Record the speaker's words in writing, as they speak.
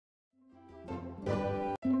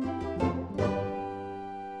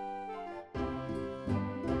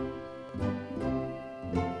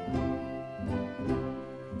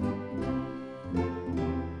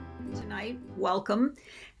welcome.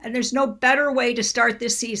 And there's no better way to start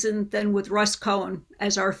this season than with Russ Cohen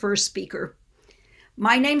as our first speaker.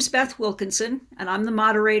 My name's Beth Wilkinson, and I'm the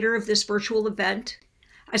moderator of this virtual event.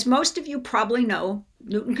 As most of you probably know,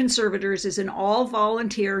 Newton Conservators is an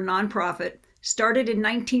all-volunteer nonprofit started in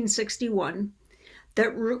 1961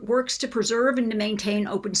 that works to preserve and to maintain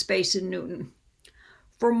open space in Newton.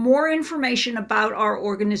 For more information about our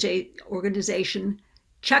organization,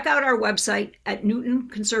 check out our website at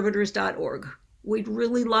newtonconservators.org. We'd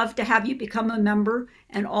really love to have you become a member,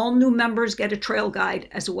 and all new members get a trail guide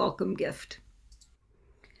as a welcome gift.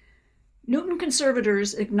 Newton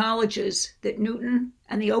Conservators acknowledges that Newton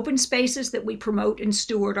and the open spaces that we promote and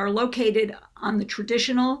steward are located on the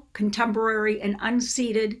traditional, contemporary, and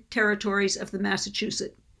unceded territories of the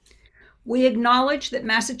Massachusetts. We acknowledge that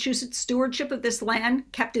Massachusetts' stewardship of this land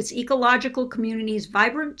kept its ecological communities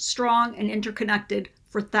vibrant, strong, and interconnected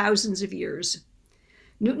for thousands of years.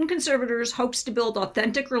 Newton Conservators hopes to build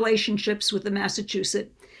authentic relationships with the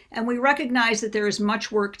Massachusetts, and we recognize that there is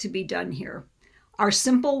much work to be done here. Our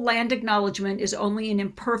simple land acknowledgement is only an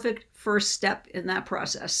imperfect first step in that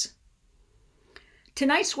process.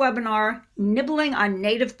 Tonight's webinar, Nibbling on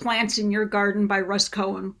Native Plants in Your Garden by Russ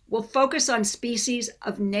Cohen, will focus on species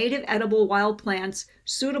of native edible wild plants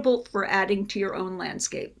suitable for adding to your own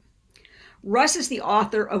landscape. Russ is the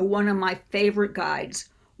author of one of my favorite guides,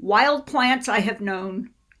 Wild Plants I Have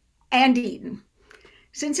Known and Eaten.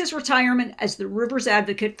 Since his retirement as the Rivers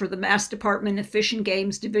Advocate for the Mass Department of Fish and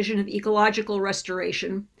Game's Division of Ecological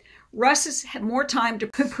Restoration, Russ has had more time to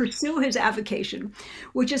pursue his avocation,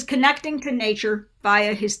 which is connecting to nature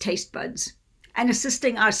via his taste buds and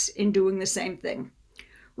assisting us in doing the same thing.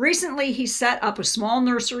 Recently, he set up a small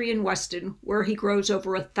nursery in Weston where he grows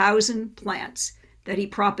over 1,000 plants that he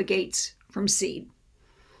propagates from seed.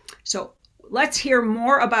 So let's hear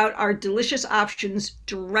more about our delicious options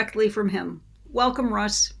directly from him. Welcome,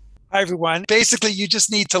 Russ. Hi, everyone. Basically, you just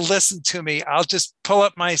need to listen to me. I'll just pull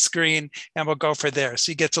up my screen and we'll go for there.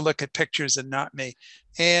 So you get to look at pictures and not me.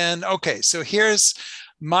 And okay, so here's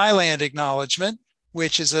my land acknowledgement,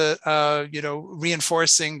 which is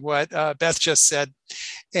reinforcing what Beth just said.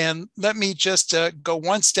 And let me just go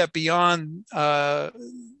one step beyond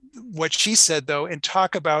what she said, though, and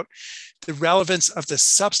talk about the relevance of the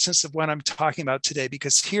substance of what I'm talking about today,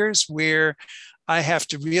 because here's where I have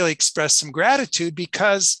to really express some gratitude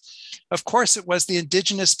because, of course, it was the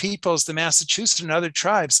indigenous peoples, the Massachusetts and other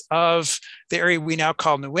tribes of the area we now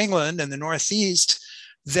call New England and the Northeast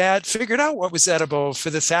that figured out what was edible. For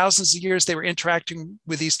the thousands of years they were interacting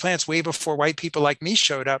with these plants way before white people like me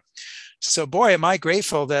showed up. So boy, am I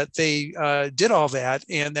grateful that they did all that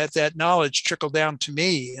and that knowledge trickled down to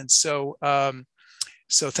me. And so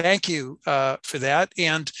thank you for that.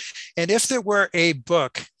 And if there were a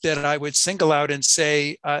book that I would single out and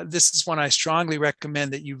say, this is one I strongly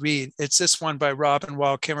recommend that you read, it's this one by Robin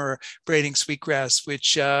Wall Kimmerer, Braiding Sweetgrass,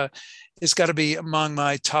 which has got to be among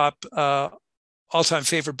my top all-time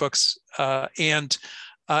favorite books. And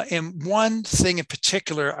one thing in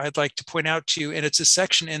particular I'd like to point out to you, and it's a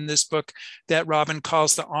section in this book that Robin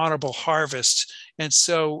calls the honorable harvest. And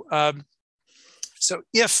so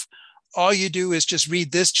if all you do is just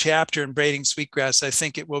read this chapter in Braiding Sweetgrass, I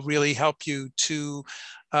think it will really help you to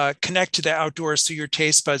connect to the outdoors through your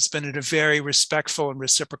taste buds, but in a very respectful and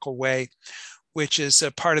reciprocal way, which is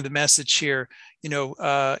a part of the message here.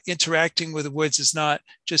 Interacting with the woods is not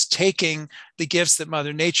just taking the gifts that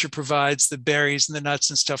Mother Nature provides, the berries and the nuts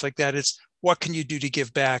and stuff like that. It's what can you do to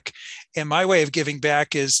give back? And my way of giving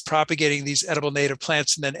back is propagating these edible native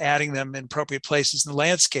plants and then adding them in appropriate places in the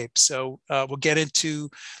landscape. So we'll get into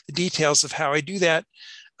the details of how I do that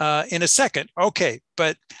in a second. Okay,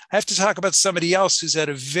 but I have to talk about somebody else who's had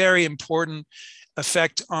a very important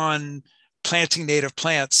effect on planting native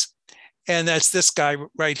plants. And that's this guy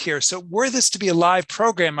right here. So were this to be a live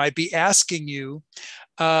program, I'd be asking you,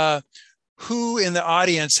 who in the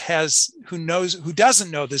audience who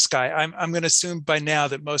doesn't know this guy? I'm going to assume by now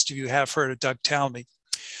that most of you have heard of Doug Talmy.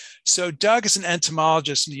 So Doug is an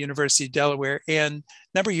entomologist from the University of Delaware. And a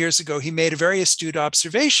number of years ago, he made a very astute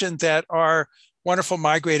observation that our wonderful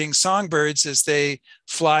migrating songbirds, as they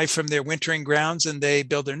fly from their wintering grounds and they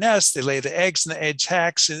build their nests, they lay the eggs and the eggs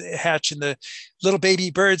hatch and the little baby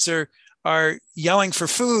birds are yelling for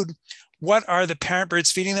food. What are the parent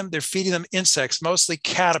birds feeding them? They're feeding them insects, mostly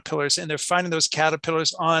caterpillars, and they're finding those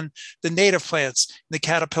caterpillars on the native plants. The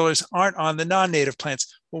caterpillars aren't on the non-native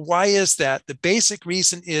plants. Well, why is that? The basic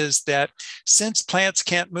reason is that since plants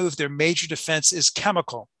can't move, their major defense is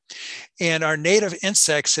chemical. And our native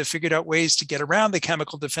insects have figured out ways to get around the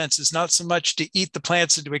chemical defenses, not so much to eat the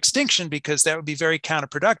plants into extinction, because that would be very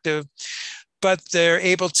counterproductive, but they're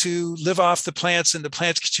able to live off the plants and the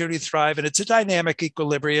plants continue to thrive. And it's a dynamic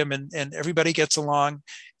equilibrium, and everybody gets along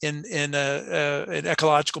in an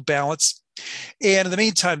ecological balance. And in the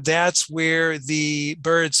meantime, that's where the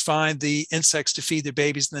birds find the insects to feed their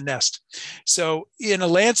babies in the nest. So in a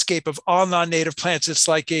landscape of all non-native plants, it's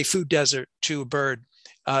like a food desert to a bird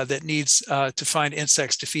that needs to find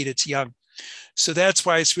insects to feed its young. So that's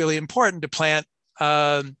why it's really important to plant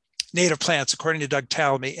native plants, according to Doug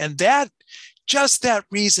Tallamy. And just that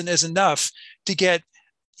reason is enough to get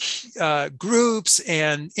groups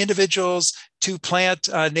and individuals to plant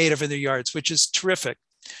native in their yards, which is terrific.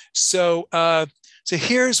 So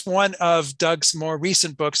here's one of Doug's more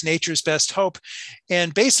recent books, Nature's Best Hope.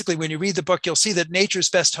 And basically, when you read the book, you'll see that nature's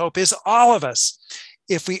best hope is all of us.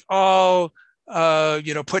 If we all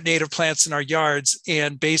put native plants in our yards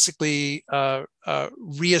and basically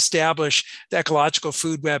reestablish the ecological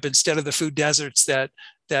food web instead of the food deserts that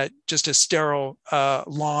just a sterile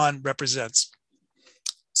lawn represents.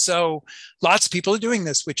 So lots of people are doing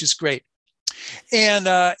this, which is great. And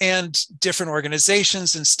different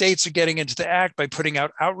organizations and states are getting into the act by putting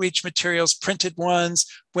out outreach materials, printed ones,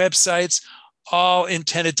 websites, all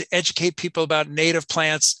intended to educate people about native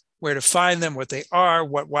plants, where to find them, what they are,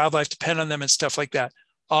 what wildlife depend on them, and stuff like that.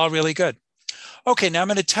 All really good. Okay, now I'm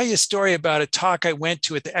going to tell you a story about a talk I went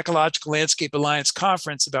to at the Ecological Landscape Alliance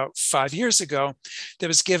conference about 5 years ago that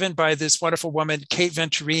was given by this wonderful woman, Kate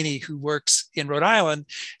Venturini, who works in Rhode Island.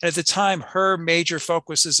 And at the time, her major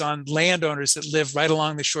focus is on landowners that live right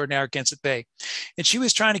along the shore of Narragansett Bay. And she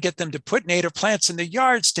was trying to get them to put native plants in their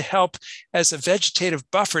yards to help as a vegetative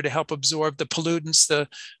buffer to help absorb the pollutants, the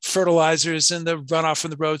fertilizers, and the runoff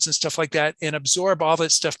from the roads and stuff like that, and absorb all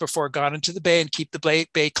that stuff before it got into the bay and keep the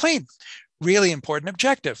bay clean. Really important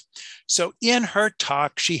objective. So in her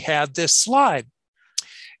talk, she had this slide.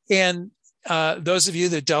 And those of you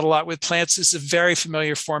that dealt a lot with plants, this is a very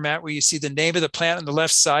familiar format where you see the name of the plant on the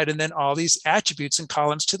left side and then all these attributes and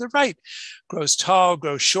columns to the right. Grows tall,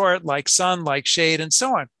 grows short, like sun, like shade, and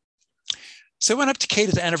so on. So I went up to Kate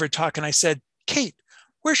at the end of her talk and I said, Kate,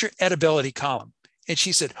 where's your edibility column? And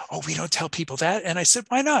she said, oh, we don't tell people that. And I said,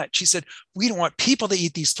 why not? She said, we don't want people to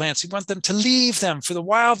eat these plants. We want them to leave them for the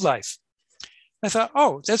wildlife. I thought,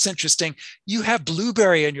 oh, that's interesting. You have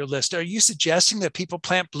blueberry on your list. Are you suggesting that people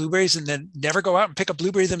plant blueberries and then never go out and pick a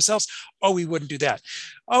blueberry themselves? Oh, we wouldn't do that.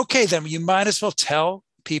 Okay, then you might as well tell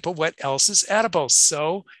people what else is edible.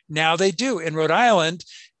 So now they do. In Rhode Island,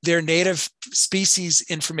 their native species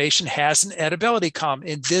information has an edibility column.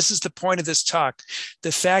 And this is the point of this talk.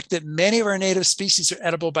 The fact that many of our native species are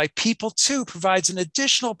edible by people too provides an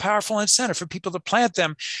additional powerful incentive for people to plant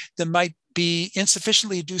them that might be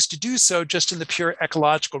insufficiently induced to do so just in the pure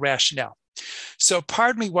ecological rationale. So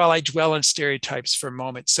pardon me while I dwell on stereotypes for a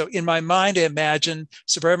moment. So in my mind, I imagine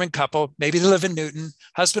suburban couple, maybe they live in Newton,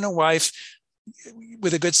 husband and wife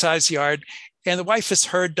with a good sized yard. And the wife has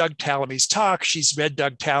heard Doug Tallamy's talk. She's read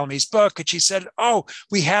Doug Tallamy's book. And she said, oh,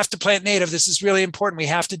 we have to plant native. This is really important. We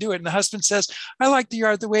have to do it. And the husband says, I like the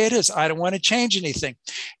yard the way it is. I don't want to change anything.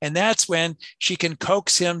 And that's when she can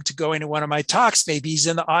coax him to go into one of my talks. Maybe he's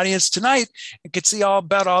in the audience tonight and could see all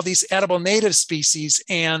about all these edible native species.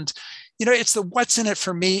 And, it's the what's in it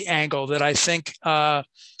for me angle that I think, I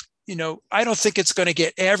don't think it's going to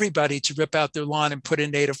get everybody to rip out their lawn and put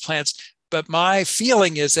in native plants. But my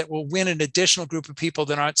feeling is that we'll win an additional group of people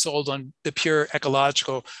that aren't sold on the pure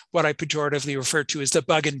ecological, what I pejoratively refer to as the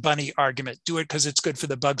bug and bunny argument. Do it because it's good for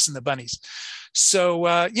the bugs and the bunnies. So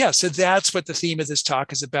so that's what the theme of this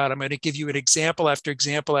talk is about. I'm going to give you an example after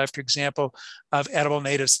example after example of edible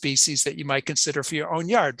native species that you might consider for your own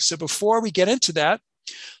yard. So before we get into that,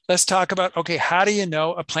 let's talk about, okay, how do you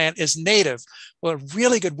know a plant is native? Well, a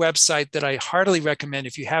really good website that I heartily recommend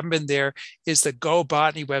if you haven't been there is the Go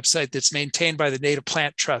Botany website that's maintained by the Native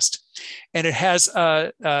Plant Trust. And it has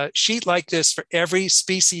a sheet like this for every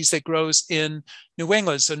species that grows in New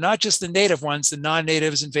England. So not just the native ones, the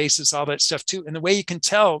non-natives, invasives, all that stuff too. And the way you can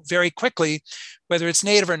tell very quickly whether it's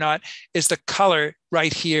native or not is the color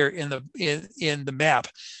right here in the map.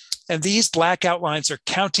 And these black outlines are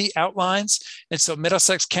county outlines. And so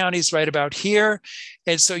Middlesex County is right about here.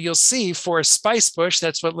 And so you'll see for a spice bush,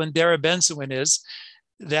 that's what Lindera benzoin is,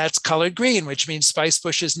 that's colored green, which means spice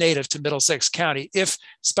bush is native to Middlesex County. If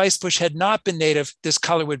spice bush had not been native, this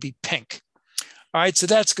color would be pink. All right, so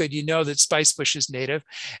that's good. You know that spice bush is native.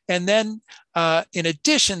 And then in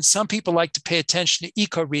addition, some people like to pay attention to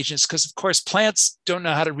ecoregions because, of course, plants don't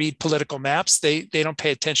know how to read political maps. They don't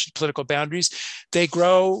pay attention to political boundaries. They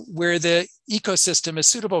grow where the ecosystem is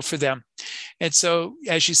suitable for them. And so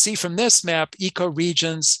as you see from this map,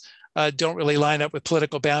 ecoregions don't really line up with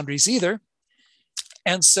political boundaries either.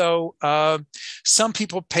 And so some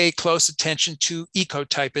people pay close attention to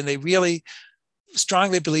ecotype, and they really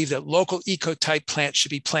strongly believe that local ecotype plants should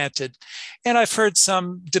be planted. And I've heard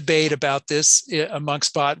some debate about this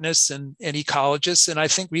amongst botanists and ecologists, and I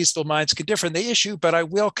think reasonable minds can differ on the issue, but I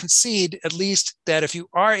will concede at least that if you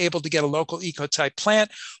are able to get a local ecotype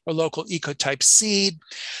plant or local ecotype seed,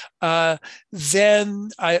 then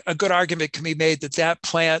a good argument can be made that that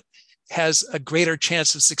plant has a greater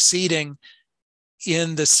chance of succeeding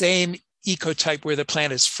in the same ecotype where the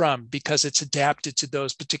plant is from because it's adapted to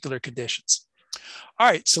those particular conditions. All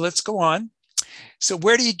right, so let's go on. So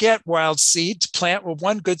where do you get wild seed to plant? Well,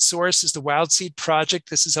 one good source is the Wild Seed Project.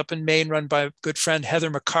 This is up in Maine, run by a good friend, Heather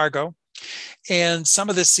McCargo. And some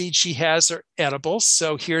of the seeds she has are edible.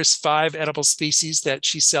 So here's 5 edible species that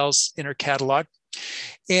she sells in her catalog.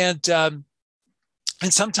 And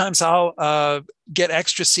sometimes I'll get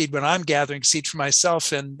extra seed when I'm gathering seed for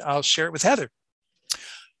myself, and I'll share it with Heather.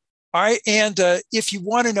 All right, and if you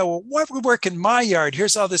want to know what would work in my yard,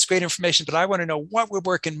 here's all this great information, but I want to know what would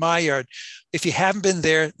work in my yard. If you haven't been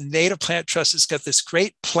there, the Native Plant Trust has got this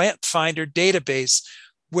great plant finder database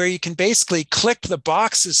where you can basically click the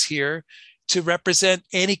boxes here to represent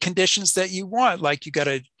any conditions that you want. Like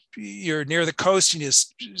you're near the coast, you need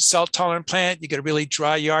a salt tolerant plant, you get a really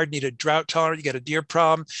dry yard, need a drought tolerant, you got a deer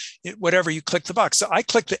problem, whatever, you click the box. So I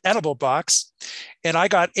clicked the edible box and I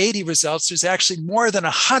got 80 results. There's actually more than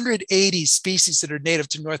 180 species that are native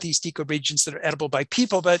to Northeast ecoregions that are edible by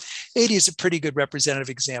people, but 80 is a pretty good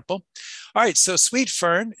representative example. All right, so sweet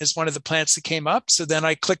fern is one of the plants that came up. So then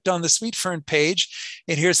I clicked on the sweet fern page,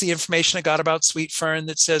 and here's the information I got about sweet fern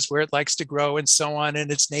that says where it likes to grow and so on,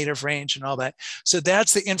 and its native range and all that. So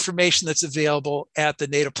that's the information that's available at the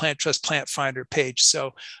Native Plant Trust Plant Finder page.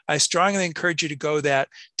 So I strongly encourage you to go that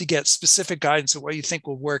to get specific guidance of what you think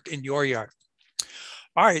will work in your yard.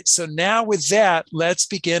 All right, so now with that, let's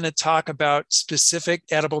begin to talk about specific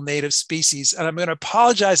edible native species. And I'm going to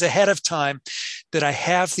apologize ahead of time that I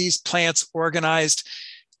have these plants organized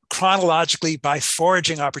chronologically by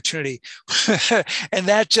foraging opportunity. And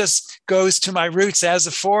that just goes to my roots as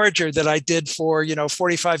a forager that I did for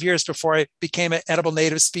 45 years before I became an edible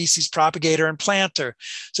native species propagator and planter.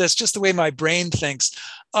 So that's just the way my brain thinks.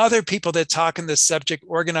 Other people that talk on this subject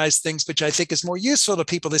organize things, which I think is more useful to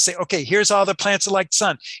people. They say, okay, here's all the plants that like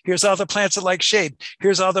sun. Here's all the plants that like shade.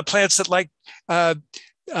 Here's all the plants that like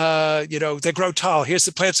they grow tall. Here's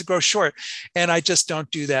the plants that grow short. And I just don't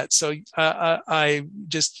do that. So I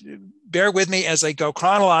just bear with me as I go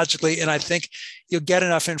chronologically. And I think you'll get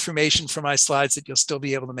enough information from my slides that you'll still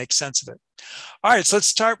be able to make sense of it. All right, so let's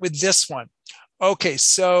start with this one. Okay,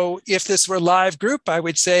 so if this were a live group, I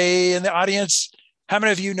would say in the audience, how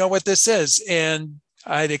many of you know what this is? And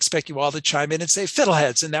I'd expect you all to chime in and say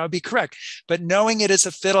fiddleheads, and that would be correct. But knowing it is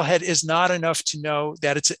a fiddlehead is not enough to know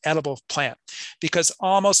that it's an edible plant, because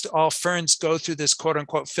almost all ferns go through this quote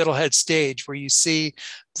unquote fiddlehead stage where you see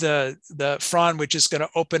the frond, which is going to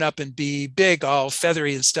open up and be big, all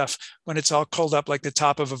feathery and stuff when it's all curled up like the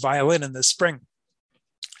top of a violin in the spring.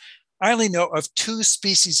 I only know of 2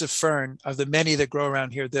 species of fern of the many that grow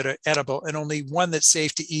around here that are edible, and only one that's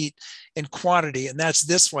safe to eat in quantity, and that's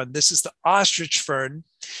this one. This is the ostrich fern.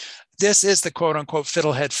 This is the quote unquote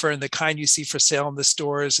fiddlehead fern, the kind you see for sale in the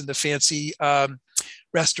stores and the fancy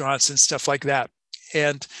restaurants and stuff like that.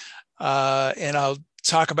 And I'll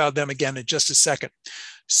talk about them again in just a second.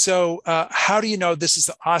 So how do you know this is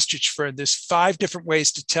the ostrich fern? There's 5 different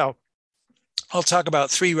ways to tell. I'll talk about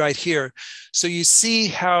 3 right here. So you see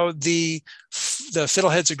how the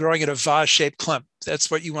fiddleheads are growing in a vase-shaped clump. That's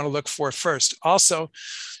what you want to look for first. Also,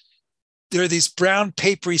 there are these brown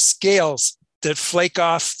papery scales that flake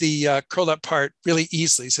off the curled up part really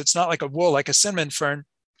easily. So it's not like a wool, like a cinnamon fern.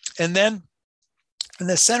 And then in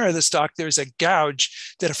the center of the stalk, there's a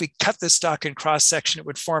gouge that if we cut the stalk in cross section, it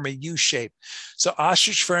would form a U shape. So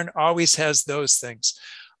ostrich fern always has those things.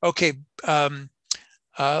 Okay.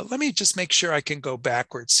 Let me just make sure I can go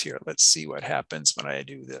backwards here. Let's see what happens when I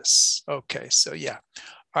do this. Okay, so yeah.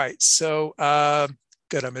 All right, so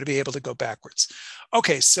good, I'm gonna be able to go backwards.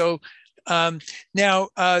 Okay, so now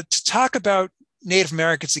to talk about Native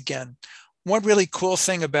Americans again, one really cool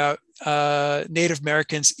thing about Native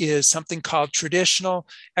Americans is something called traditional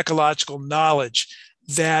ecological knowledge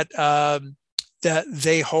that, that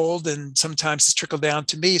they hold, and sometimes it's trickled down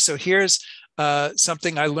to me. So here's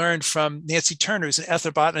something I learned from Nancy Turner, who's an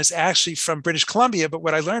ethnobotanist, actually from British Columbia. But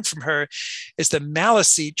what I learned from her is the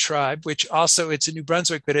Maliseet tribe, which also it's in New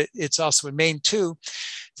Brunswick, but it's also in Maine too.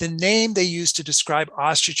 The name they use to describe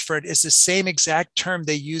ostrich fern is the same exact term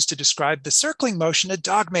they use to describe the circling motion a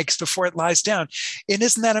dog makes before it lies down. And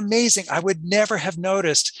isn't that amazing? I would never have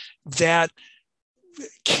noticed that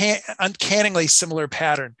uncannily similar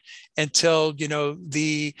pattern until, you know,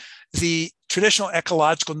 the traditional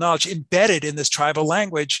ecological knowledge embedded in this tribal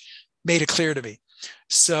language made it clear to me.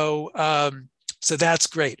 So, so that's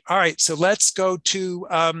great. All right, so let's go to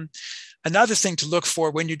another thing to look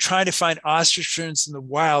for when you're trying to find ostrich ferns in the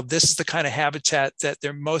wild. This is the kind of habitat that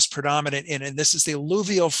they're most predominant in, and this is the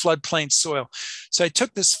alluvial floodplain soil. So I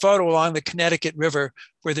took this photo along the Connecticut River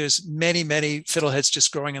where there's many, many fiddleheads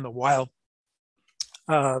just growing in the wild.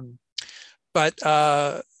 But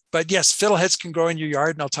yes, fiddleheads can grow in your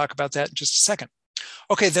yard, and I'll talk about that in just a second.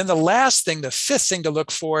 Okay, then the last thing, the fifth thing to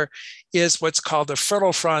look for is what's called the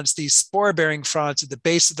fertile fronds, these spore-bearing fronds at the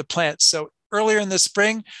base of the plant. So earlier in the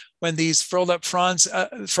spring, when these furled out fronds,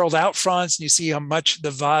 and you see how much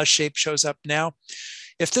the vase shape shows up now,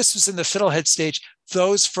 if this was in the fiddlehead stage,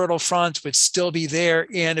 those fertile fronds would still be there.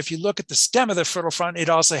 And if you look at the stem of the fertile frond, it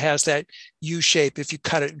also has that U shape if you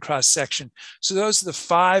cut it in cross section. So those are the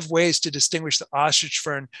 5 ways to distinguish the ostrich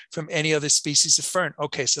fern from any other species of fern.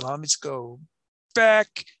 Okay, so let me just go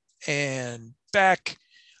back and back.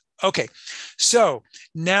 Okay, so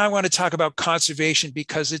now I want to talk about conservation,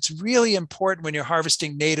 because it's really important when you're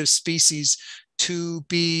harvesting native species to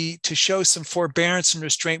show some forbearance and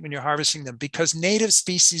restraint when you're harvesting them, because native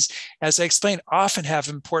species, as I explained, often have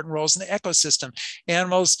important roles in the ecosystem.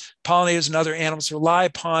 Animals, pollinators, and other animals rely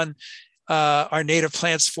upon our native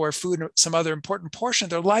plants for food and some other important portion of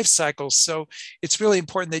their life cycles. So it's really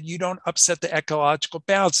important that you don't upset the ecological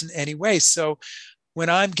balance in any way. So when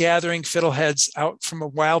I'm gathering fiddleheads out from a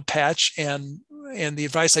wild patch, and the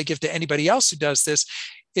advice I give to anybody else who does this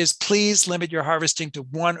is, please limit your harvesting to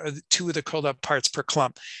 1 or 2 of the curled up parts per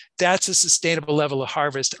clump. That's a sustainable level of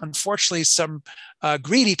harvest. Unfortunately, some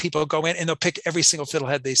greedy people go in and they'll pick every single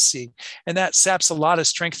fiddlehead they see. And that saps a lot of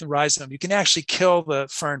strength and rhizome. You can actually kill the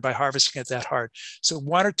fern by harvesting it that hard. So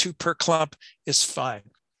 1 or 2 per clump is fine.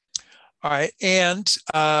 All right, and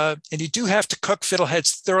you do have to cook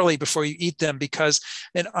fiddleheads thoroughly before you eat them, because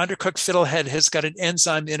an undercooked fiddlehead has got an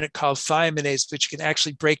enzyme in it called thiaminase, which can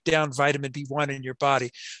actually break down vitamin B1 in your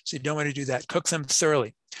body. So you don't want to do that. Cook them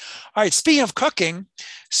thoroughly. All right, speaking of cooking,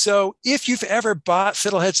 so if you've ever bought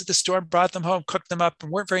fiddleheads at the store, brought them home, cooked them up, and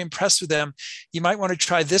weren't very impressed with them, you might want to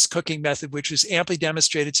try this cooking method, which was amply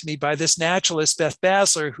demonstrated to me by this naturalist, Beth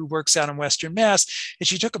Basler, who works out in Western Mass. And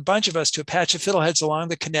she took a bunch of us to a patch of fiddleheads along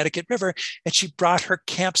the Connecticut River, and she brought her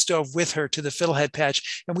camp stove with her to the fiddlehead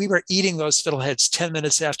patch. And we were eating those fiddleheads 10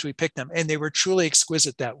 minutes after we picked them, and they were truly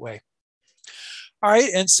exquisite that way. All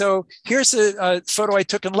right, and so here's a photo I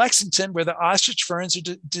took in Lexington where the ostrich ferns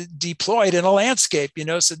are deployed in a landscape, you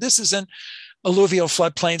know, so this isn't alluvial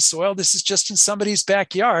floodplain soil. This is just in somebody's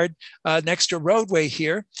backyard next to a roadway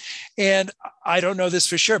here. And I don't know this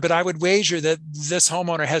for sure, but I would wager that this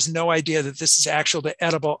homeowner has no idea that this is actual the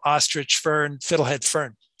edible ostrich fern, fiddlehead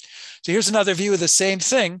fern. So here's another view of the same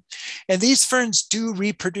thing. And these ferns do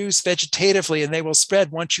reproduce vegetatively, and they will spread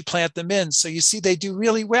once you plant them in. So you see they do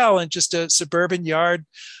really well in just a suburban yard,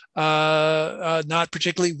 not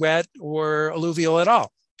particularly wet or alluvial at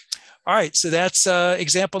all. All right, so that's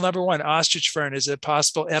example number 1. Ostrich fern is a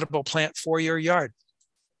possible edible plant for your yard.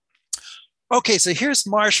 Okay, so here's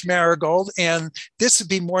marsh marigold, and this would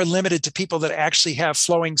be more limited to people that actually have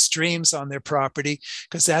flowing streams on their property,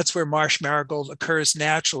 because that's where marsh marigold occurs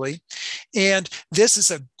naturally. And this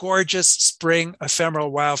is a gorgeous spring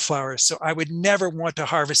ephemeral wildflower. So I would never want to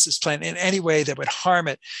harvest this plant in any way that would harm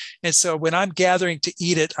it. And so when I'm gathering to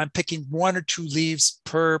eat it, I'm picking 1 or 2 leaves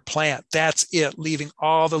per plant. That's it, leaving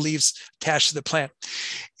all the leaves attached to the plant.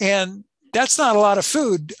 And that's not a lot of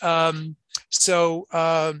food.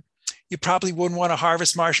 You probably wouldn't want to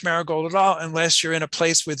harvest marsh marigold at all unless you're in a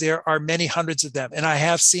place where there are many hundreds of them. And I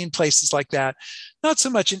have seen places like that, not so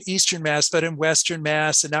much in Eastern Mass, but in Western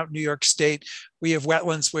Mass and out in New York State, we have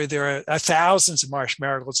wetlands where there are thousands of marsh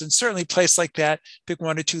marigolds. And certainly a place like that, pick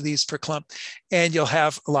 1 or 2 leaves per clump, and you'll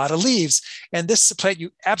have a lot of leaves. And this is a plant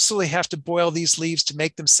you absolutely have to boil these leaves to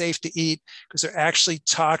make them safe to eat, because they're actually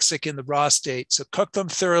toxic in the raw state. So cook them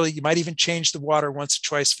thoroughly. You might even change the water once or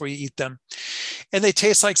twice before you eat them. And they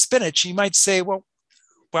taste like spinach. You might say, well,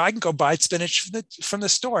 I can go buy spinach from the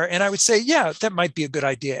store. And I would say, yeah, that might be a good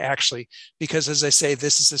idea, actually, because as I say,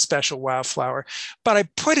 this is a special wildflower. But I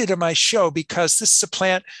put it in my show because this is a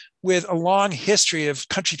plant with a long history of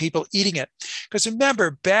country people eating it. Because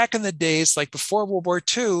remember, back in the days, like before World War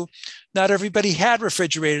II, not everybody had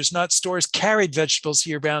refrigerators, not stores carried vegetables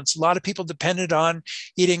year round. So a lot of people depended on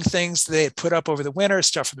eating things they had put up over the winter,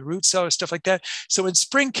 stuff from the root cellar, stuff like that. So when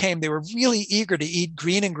spring came, they were really eager to eat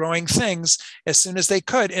green and growing things as soon as they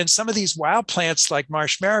could. And some of these wild plants like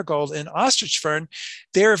marsh marigold and ostrich fern,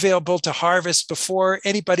 they're available to harvest before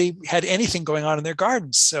anybody had anything going on in their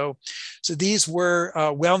gardens. So these were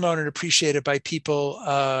well known and appreciated by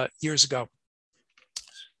people years ago.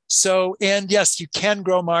 So, and yes, you can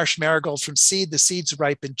grow marsh marigold from seed. The seeds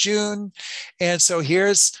ripe in June. And so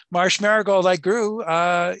here's marsh marigold I grew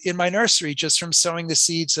in my nursery just from sowing the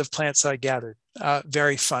seeds of plants I gathered.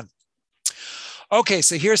 Very fun. Okay,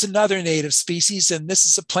 so here's another native species, and this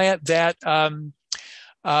is a plant that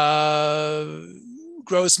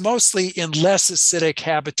grows mostly in less acidic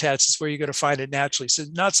habitats is where you're going to find it naturally. So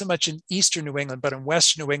not so much in eastern New England, but in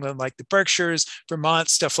western New England, like the Berkshires, Vermont,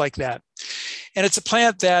 stuff like that. And it's a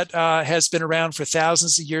plant that has been around for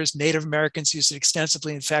thousands of years. Native Americans use it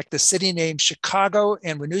extensively. In fact, the city names Chicago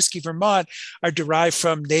and Winooski, Vermont are derived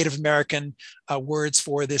from Native American words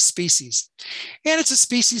for this species. And it's a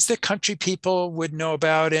species that country people would know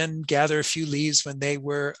about and gather a few leaves when they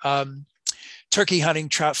were turkey hunting,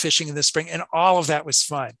 trout fishing in the spring, and all of that was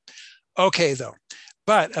fine. Okay, though,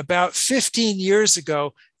 but about 15 years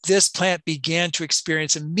ago, this plant began to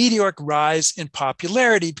experience a meteoric rise in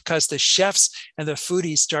popularity because the chefs and the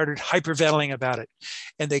foodies started hyperventilating about it.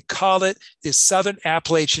 And they called it this Southern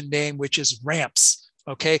Appalachian name, which is ramps.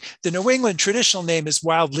 Okay, the New England traditional name is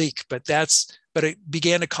wild leek, but it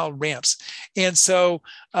began to call ramps. And so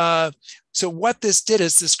what this did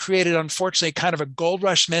is this created, unfortunately, kind of a gold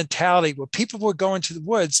rush mentality where people were going to the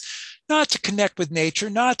woods, not to connect with nature,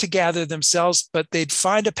 not to gather themselves, but they'd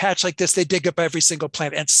find a patch like this, they dig up every single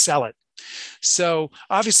plant and sell it. So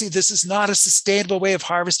obviously this is not a sustainable way of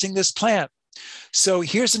harvesting this plant. So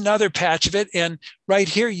here's another patch of it. And right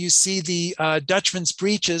here, you see the Dutchman's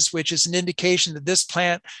breeches, which is an indication that this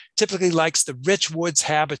plant typically likes the rich woods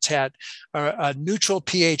habitat, a neutral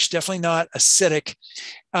pH, definitely not acidic.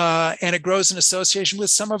 And it grows in association with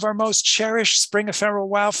some of our most cherished spring ephemeral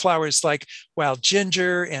wildflowers like wild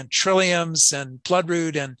ginger and trilliums and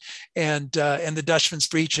bloodroot and the Dutchman's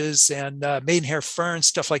breeches and maidenhair fern,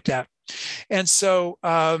 stuff like that. And so,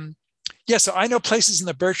 yeah, so I know places in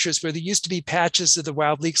the Berkshires where there used to be patches of the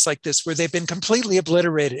wild leeks like this, where they've been completely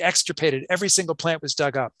obliterated, extirpated. Every single plant was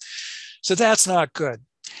dug up. So that's not good.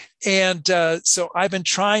 And so I've been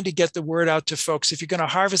trying to get the word out to folks. If you're going to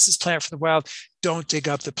harvest this plant from the wild, don't dig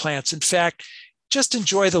up the plants. In fact, just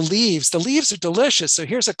enjoy the leaves. The leaves are delicious. So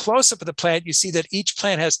here's a close-up of the plant. You see that each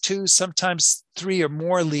plant has 2, sometimes 3 or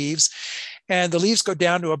more leaves. And the leaves go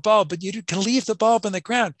down to a bulb, but you can leave the bulb in the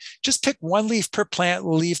ground. Just pick 1 leaf per plant,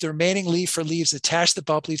 leave the remaining leaf for leaves, attach the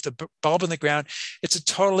bulb, leave the bulb in the ground. It's a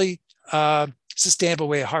totally sustainable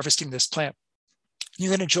way of harvesting this plant. You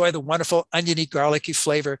can enjoy the wonderful oniony, garlicky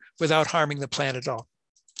flavor without harming the plant at all.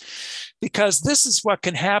 Because this is what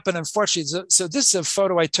can happen, unfortunately. So this is a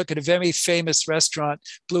photo I took at a very famous restaurant,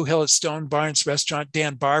 Blue Hill at Stone Barns restaurant,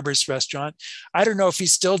 Dan Barber's restaurant. I don't know if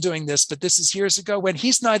he's still doing this, but this is years ago when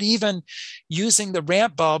he's not even using the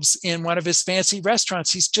ramp bulbs in one of his fancy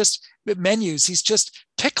restaurants. He's just he's just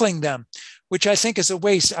pickling them, which I think is a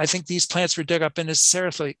waste. I think these plants were dug up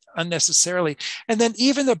unnecessarily. And then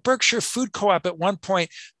even the Berkshire Food Co-op at one point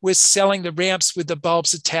was selling the ramps with the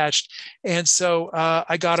bulbs attached. And so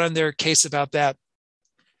I got on their case about that.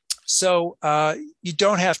 So you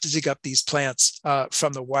don't have to dig up these plants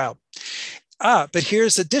from the wild. But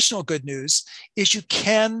here's additional good news, is you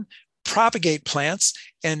can propagate plants.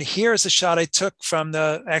 And here is a shot I took from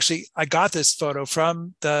I got this photo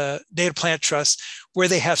from the Native Plant Trust, where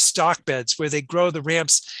they have stock beds, where they grow the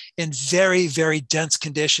ramps in very, very dense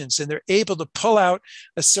conditions. And they're able to pull out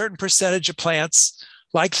a certain percentage of plants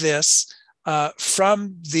like this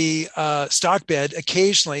from the stock bed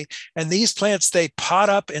occasionally. And these plants, they pot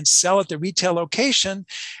up and sell at the retail location.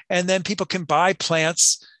 And then people can buy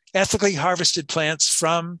plants, ethically harvested plants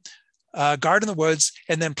from Garden in the Woods,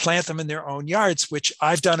 and then plant them in their own yards, which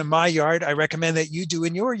I've done in my yard. I recommend that you do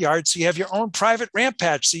in your yard, so you have your own private ramp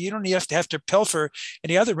patch, so you don't have to pilfer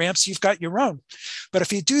any other ramps. You've got your own. But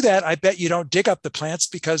if you do that, I bet you don't dig up the plants,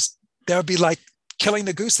 because that would be like killing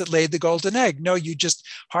the goose that laid the golden egg. No, you just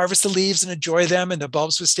harvest the leaves and enjoy them, and the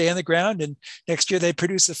bulbs would stay in the ground, and next year they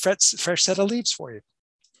produce a fresh set of leaves for you.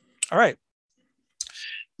 All right.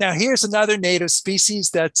 Now, here's another native species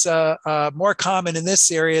that's more common in this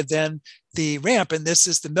area than the ramp, and this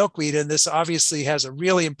is the milkweed, and this obviously has a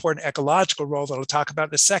really important ecological role that I'll talk about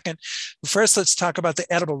in a second. But first, let's talk about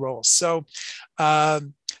the edible roles. So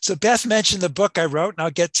So Beth mentioned the book I wrote, and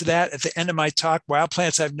I'll get to that at the end of my talk, Wild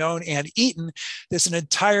Plants I've Known and Eaten. There's an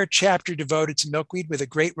entire chapter devoted to milkweed with a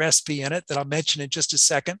great recipe in it that I'll mention in just a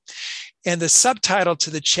second. And the subtitle to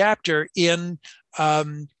the chapter in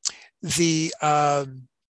my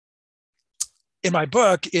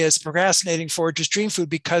book is Procrastinating Foragers' Dream Food,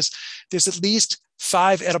 because there's at least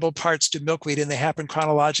 5 edible parts to milkweed, and they happen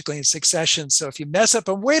chronologically in succession. So if you mess up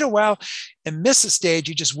and wait a while and miss a stage,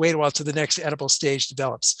 you just wait a while till the next edible stage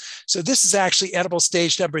develops. So this is actually edible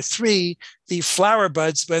stage number 3. The flower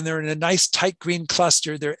buds, when they're in a nice tight green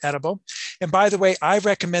cluster, they're edible. And by the way, I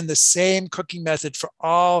recommend the same cooking method for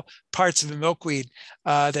all parts of a milkweed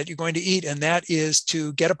that you're going to eat. And that is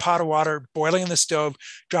to get a pot of water boiling in the stove,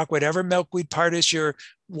 drop whatever milkweed part is you're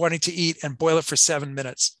wanting to eat, and boil it for 7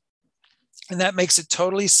 minutes. And that makes it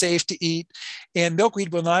totally safe to eat. And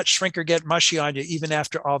milkweed will not shrink or get mushy on you even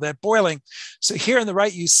after all that boiling. So here on the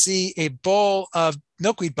right, you see a bowl of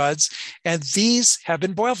milkweed buds, and these have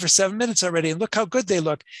been boiled for 7 minutes already. And look how good they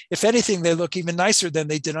look. If anything, they look even nicer than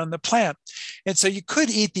they did on the plant. And so you could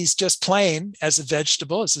eat these just plain as a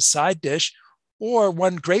vegetable, as a side dish, or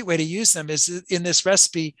one great way to use them is in this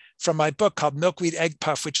recipe from my book called Milkweed Egg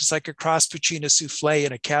Puff, which is like a cross between a souffle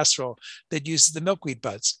and a casserole that uses the milkweed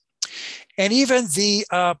buds. And even the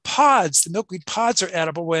pods, the milkweed pods, are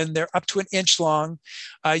edible when they're up to 1 inch long.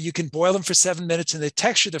 You can boil them for 7 minutes, and the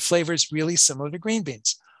texture, the flavor is really similar to green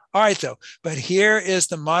beans. All right, though, but here is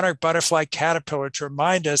the monarch butterfly caterpillar to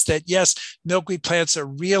remind us that, yes, milkweed plants are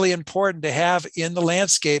really important to have in the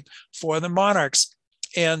landscape for the monarchs.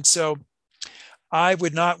 And so I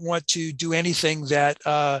would not want to do anything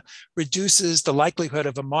that reduces the likelihood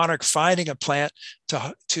of a monarch finding a plant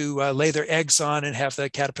to lay their eggs on and have the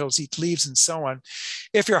caterpillars eat leaves and so on.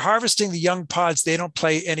 If you're harvesting the young pods, they don't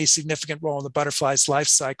play any significant role in the butterfly's life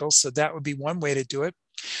cycle. So that would be one way to do it.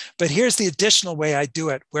 But here's the additional way I do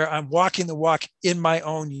it, where I'm walking the walk in my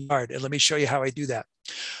own yard. And let me show you how I do that.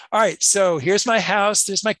 All right, so here's my house,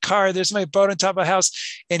 there's my car, there's my boat on top of the house.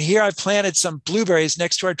 And here I've planted some blueberries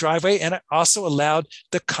next to our driveway. And I also allowed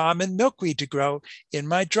the common milkweed to grow in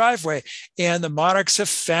my driveway. And the monarchs have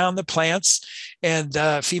found the plants, and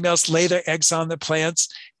females lay their eggs on the plants.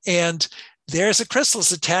 And there's a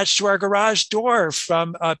chrysalis attached to our garage door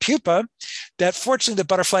from pupa that, fortunately, the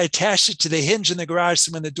butterfly attached it to the hinge in the garage.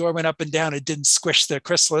 So when the door went up and down, it didn't squish the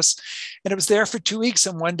chrysalis. And it was there for 2 weeks.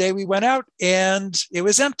 And one day we went out and it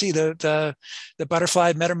was empty. The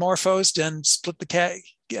butterfly metamorphosed and split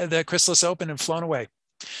the chrysalis open and flown away.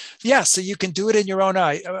 Yeah, so you can do it in your own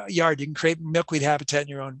yard. You can create milkweed habitat in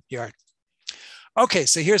your own yard. Okay,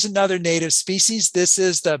 so here's another native species. This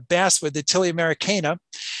is the basswood, the Tilia americana.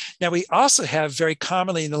 Now, we also have very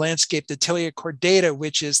commonly in the landscape the Tilia cordata,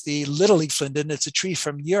 which is the little leaf linden. It's a tree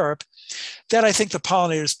from Europe that I think the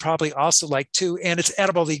pollinators probably also like too, and it's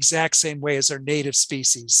edible the exact same way as our native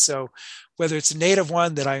species. So whether it's a native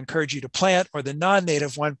one that I encourage you to plant or the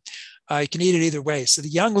non-native one, you can eat it either way. So the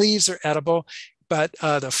young leaves are edible, but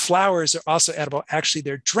the flowers are also edible. Actually,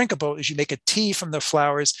 they're drinkable as you make a tea from the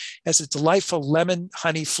flowers. It has a delightful lemon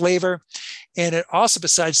honey flavor. And it also,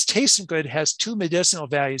 besides tasting good, has 2 medicinal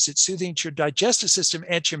values. It's soothing to your digestive system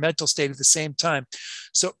and to your mental state at the same time.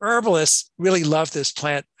 So herbalists really love this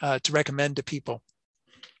plant to recommend to people.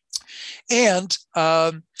 And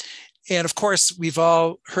of course, we've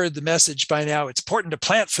all heard the message by now. It's important to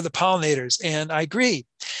plant for the pollinators, and I agree.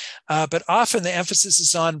 But often the emphasis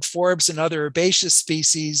is on forbs and other herbaceous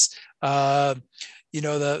species, the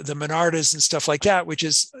monardas and stuff like that, which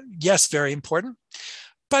is, yes, very important.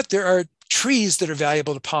 But there are trees that are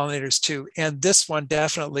valuable to pollinators too. And this one,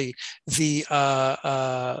 definitely, the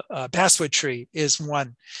basswood tree is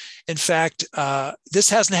one. In fact, this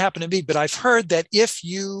hasn't happened to me, but I've heard that if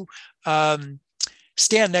you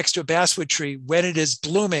stand next to a basswood tree when it is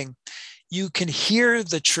blooming, you can hear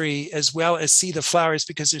the tree as well as see the flowers,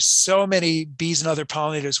 because there's so many bees and other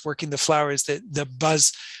pollinators working the flowers that the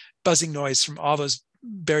buzzing noise from all those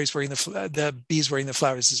berries wearing the bees wearing the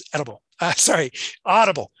flowers is audible.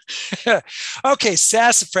 Okay,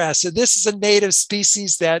 sassafras. So this is a native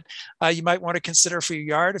species that you might want to consider for your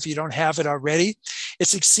yard if you don't have it already.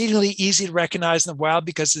 It's exceedingly easy to recognize in the wild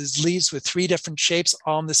because it's leaves with 3 different shapes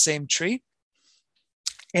all in the same tree.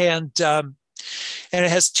 And it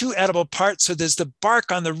has 2 edible parts. So there's the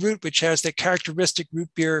bark on the root, which has the characteristic root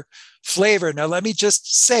beer flavor. Now, let me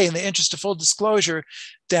just say, in the interest of full disclosure,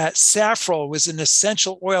 that saffrole was an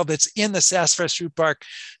essential oil that's in the sassafras root bark.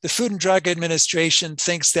 The Food and Drug Administration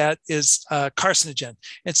thinks that is carcinogen.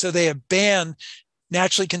 And so they have banned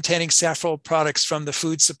naturally containing saffrole products from the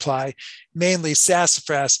food supply, mainly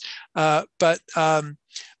sassafras. But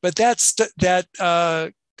that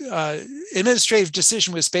administrative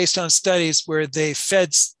decision was based on studies where they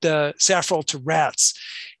fed the saffron to rats.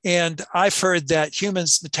 And I've heard that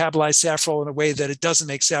humans metabolize saffron in a way that it doesn't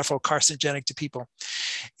make saffron carcinogenic to people.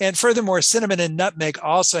 And furthermore, cinnamon and nutmeg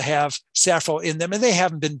also have saffron in them, and they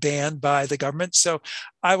haven't been banned by the government. So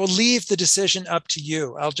I will leave the decision up to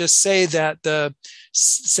you. I'll just say that the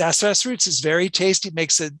sassafras roots is very tasty. It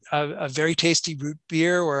makes a very tasty root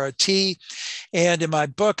beer or a tea. And in my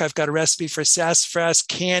book, I've got a recipe for sassafras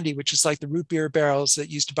candy, which is like the root beer barrels that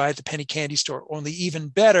you used to buy at the penny candy store, only even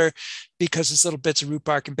better because it's little bits of root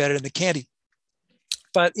bark embedded in the candy.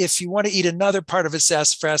 But if you want to eat another part of a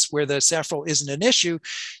sassafras where the saffron isn't an issue,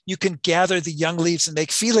 you can gather the young leaves and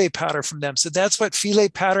make filet powder from them. So that's what filet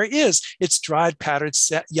powder is. It's dried powdered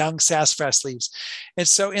young sassafras leaves. And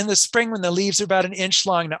so in the spring, when the leaves are about an inch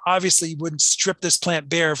long, now obviously you wouldn't strip this plant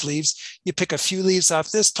bare of leaves. You pick a few leaves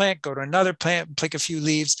off this plant, go to another plant, and pick a few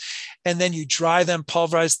leaves, and then you dry them,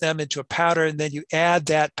 pulverize them into a powder, and then you add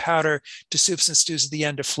that powder to soups and stews at the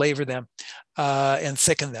end to flavor them and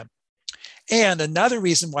thicken them. And another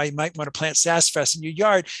reason why you might want to plant sassafras in your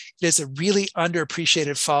yard, it is a really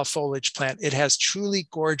underappreciated fall foliage plant. It has truly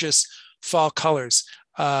gorgeous fall colors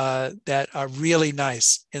that are really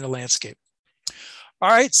nice in the landscape. All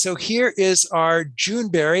right, so here is our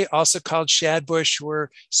Juneberry, also called shadbush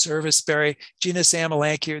or serviceberry, genus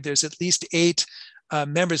Amelanchier. There's at least 8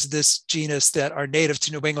 members of this genus that are native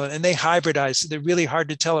to New England, and they hybridize. So they're really hard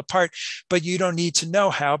to tell apart, but you don't need to know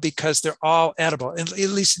how because they're all edible, at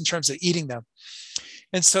least in terms of eating them.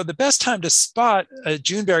 And so the best time to spot a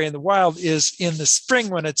Juneberry in the wild is in the spring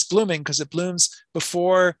when it's blooming, because it blooms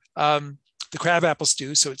before the crabapples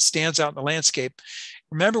do, so it stands out in the landscape.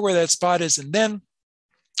 Remember where that spot is, and then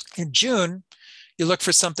in June, you look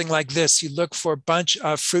for something like this. You look for a bunch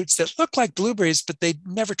of fruits that look like blueberries, but they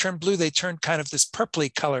never turn blue. They turn kind of this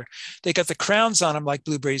purpley color. They got the crowns on them like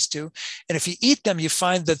blueberries do. And if you eat them, you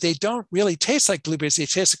find that they don't really taste like blueberries. They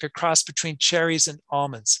taste like a cross between cherries and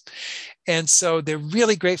almonds. And so they're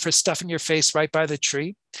really great for stuffing your face right by the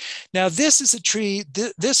tree. Now, this is a tree,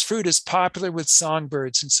 this fruit is popular with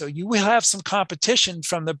songbirds. And so you will have some competition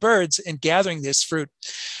from the birds in gathering this fruit.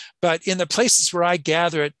 But in the places where I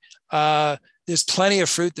gather it, there's plenty of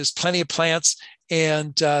fruit, there's plenty of plants,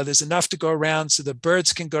 and there's enough to go around so the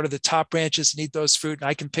birds can go to the top branches and eat those fruit, and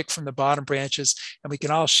I can pick from the bottom branches, and we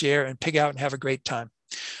can all share and pick out and have a great time.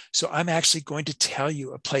 So I'm actually going to tell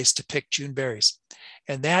you a place to pick Juneberries,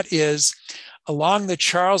 and that is along the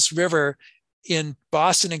Charles River in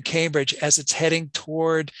Boston and Cambridge as it's heading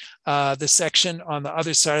toward the section on the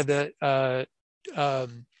other side of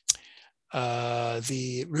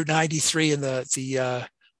the Route 93 and the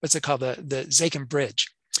what's it called, the Zakin Bridge.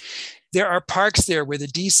 There are parks there where the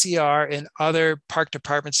DCR and other park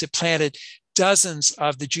departments have planted dozens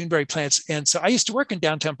of the Juneberry plants. And so I used to work in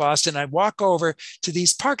downtown Boston. I'd walk over to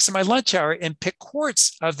these parks in my lunch hour and pick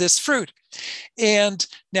quarts of this fruit. And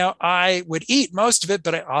now I would eat most of it,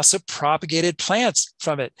 but I also propagated plants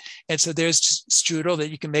from it. And so there's strudel that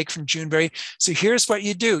you can make from Juneberry. So here's what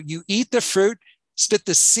you do. You eat the fruit, spit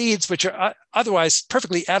the seeds, which are otherwise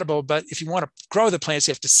perfectly edible, but if you want to grow the plants,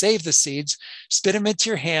 you have to save the seeds, spit them into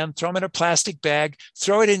your hand, throw them in a plastic bag,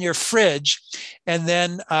 throw it in your fridge, and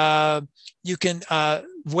then you can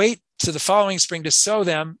wait to the following spring to sow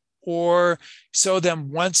them, or sow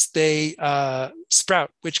them once they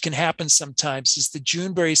sprout, which can happen sometimes, as the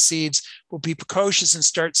Juneberry seeds will be precocious and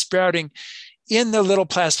start sprouting in the little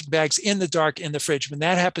plastic bags in the dark in the fridge. When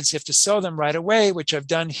that happens, you have to sow them right away, which I've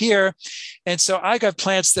done here. And so I got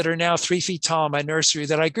plants that are now 3 feet tall in my nursery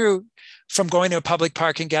that I grew from going to a public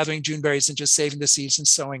park and gathering Juneberries and just saving the seeds and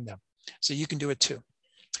sowing them. So you can do it too.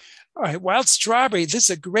 All right, wild strawberry. This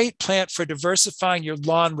is a great plant for diversifying your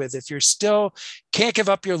lawn with. If you're still can't give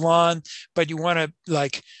up your lawn, but you want to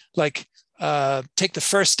take the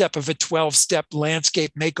first step of a 12-step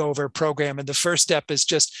landscape makeover program. And the first step is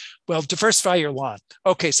just, well, diversify your lawn.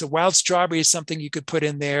 Okay, so wild strawberry is something you could put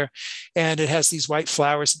in there. And it has these white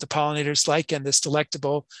flowers that the pollinators like and this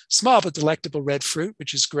delectable, small but delectable red fruit,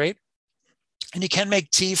 which is great. And you can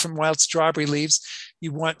make tea from wild strawberry leaves.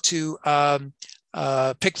 You want to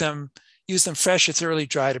pick them, use them fresh or thoroughly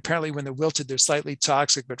dried. Apparently when they're wilted, they're slightly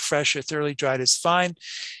toxic, but fresh or thoroughly dried is fine.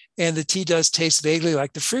 And the tea does taste vaguely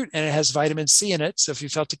like the fruit, and it has vitamin C in it. So if you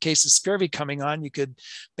felt a case of scurvy coming on, you could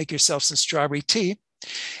make yourself some strawberry tea.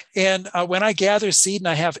 And when I gather seed and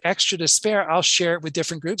I have extra to spare, I'll share it with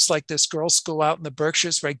different groups, like this girls' school out in the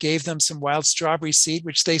Berkshires, where I gave them some wild strawberry seed,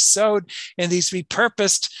 which they sowed in these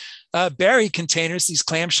repurposed berry containers, these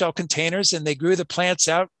clamshell containers, and they grew the plants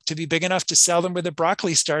out to be big enough to sell them with their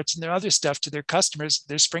broccoli starts and their other stuff to their customers,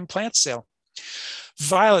 their spring plant sale.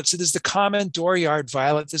 Violet, so there's the common dooryard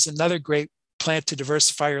violet. There's another great plant to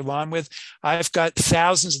diversify your lawn with. I've got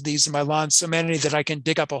thousands of these in my lawn, so many that I can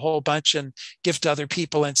dig up a whole bunch and give to other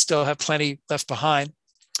people and still have plenty left behind.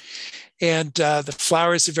 And the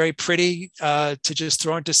flowers are very pretty to just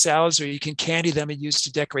throw into salads, or you can candy them and use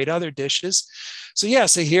to decorate other dishes. So yeah,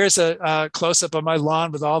 so here's a close-up of my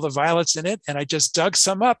lawn with all the violets in it. And I just dug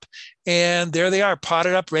some up and there they are,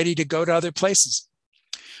 potted up, ready to go to other places.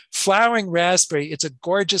 Flowering raspberry, it's a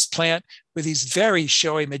gorgeous plant with these very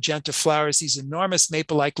showy magenta flowers, these enormous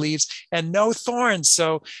maple-like leaves, and no thorns.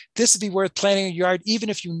 So this would be worth planting in your yard, even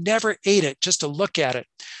if you never ate it, just to look at it.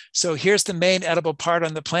 So here's the main edible part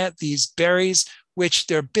on the plant, these berries, which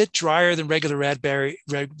they're a bit drier than regular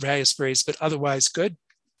raspberries, but otherwise good.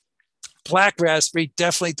 Black raspberry,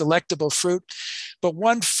 definitely delectable fruit. But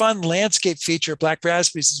one fun landscape feature of black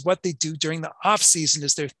raspberries is what they do during the off season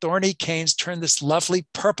is their thorny canes turn this lovely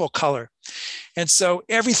purple color. And so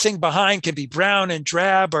everything behind can be brown and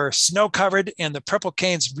drab or snow covered, and the purple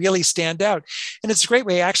canes really stand out. And it's a great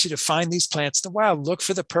way actually to find these plants in the wild. Look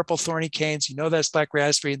for the purple thorny canes, you know that's black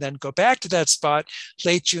raspberry, and then go back to that spot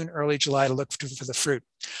late June, early July to look for the fruit.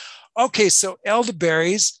 Okay, so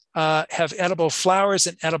elderberries have edible flowers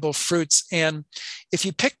and edible fruits. And if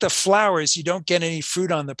you pick the flowers, you don't get any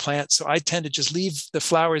fruit on the plant. So I tend to just leave the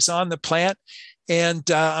flowers on the plant. And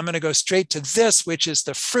I'm going to go straight to this, which is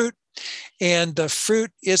the fruit. And the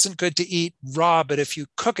fruit isn't good to eat raw, but if you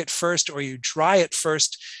cook it first or you dry it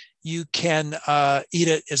first, you can eat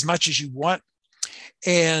it as much as you want.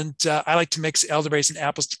 And I like to mix elderberries and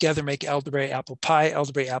apples together, make elderberry apple pie.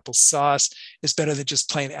 Elderberry apple sauce is better than just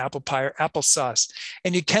plain apple pie or applesauce.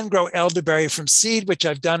 And you can grow elderberry from seed, which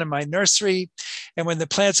I've done in my nursery. And when the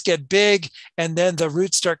plants get big and then the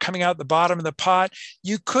roots start coming out the bottom of the pot,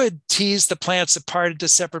 you could tease the plants apart into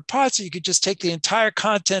separate pots, or you could just take the entire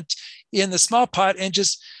content in the small pot and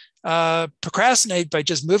just procrastinate by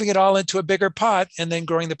just moving it all into a bigger pot and then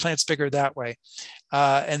growing the plants bigger that way.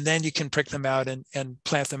 And then you can prick them out and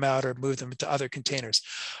plant them out or move them into other containers.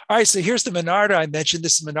 All right, so here's the Monarda I mentioned.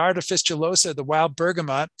 This is Monarda fistulosa, the wild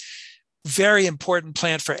bergamot. Very important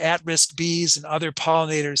plant for at-risk bees and other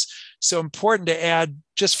pollinators. So important to add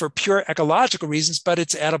just for pure ecological reasons, but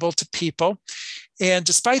it's edible to people. And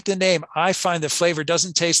despite the name, I find the flavor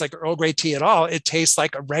doesn't taste like Earl Grey tea at all. It tastes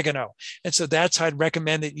like oregano. And so that's how I'd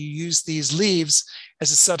recommend that you use these leaves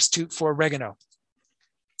as a substitute for oregano.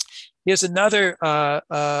 Here's another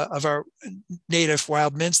of our native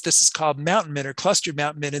wild mints. This is called mountain mint or clustered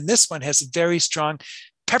mountain mint. And this one has a very strong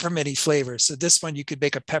pepperminty flavor. So this one you could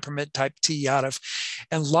make a peppermint type tea out of.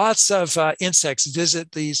 And lots of insects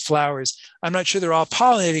visit these flowers. I'm not sure they're all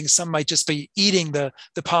pollinating. Some might just be eating the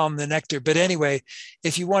pollen, the nectar. But anyway,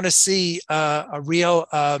 if you want to see a real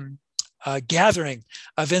gathering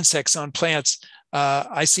of insects on plants,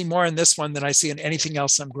 I see more in this one than I see in anything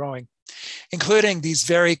else I'm growing, including these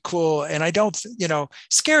very cool, and I don't,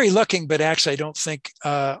 scary looking, but actually I don't think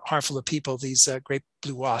harmful to people, these great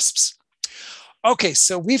blue wasps. Okay,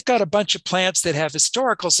 so we've got a bunch of plants that have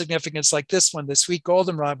historical significance like this one, the sweet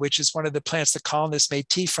goldenrod, which is one of the plants the colonists made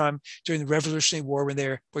tea from during the Revolutionary War when they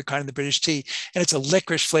were boycotting the British tea. And it's a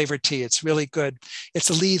licorice flavored tea. It's really good. It's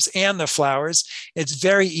the leaves and the flowers. It's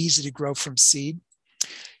very easy to grow from seed.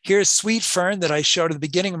 Here's sweet fern that I showed at the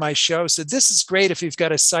beginning of my show. So this is great if you've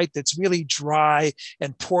got a site that's really dry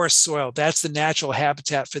and poor soil. That's the natural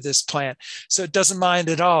habitat for this plant. So it doesn't mind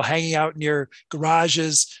at all hanging out near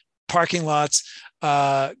garages, parking lots,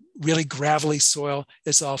 really gravelly soil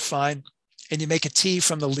is all fine. And you make a tea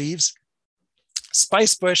from the leaves.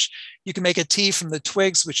 Spice bush, you can make a tea from the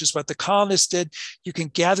twigs, which is what the colonists did. You can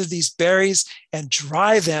gather these berries and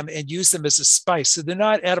dry them and use them as a spice. So they're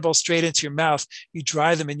not edible straight into your mouth. You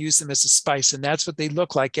dry them and use them as a spice. And that's what they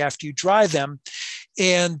look like after you dry them.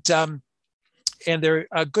 And they're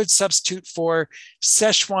a good substitute for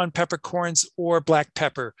Szechuan peppercorns or black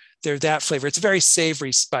pepper. They're that flavor. It's a very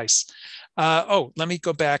savory spice. Let me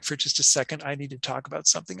go back for just a second. I need to talk about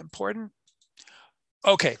something important.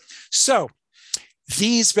 Okay, so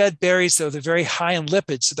these red berries, though, they're very high in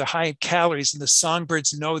lipids, so they're high in calories, and the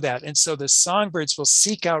songbirds know that. And so the songbirds will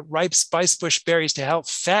seek out ripe spice bush berries to help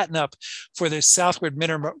fatten up for their southward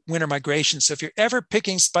winter migration. So if you're ever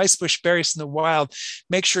picking spice bush berries in the wild,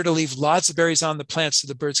 make sure to leave lots of berries on the plant so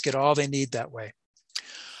the birds get all they need that way.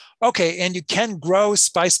 Okay, and you can grow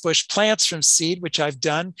spice bush plants from seed, which I've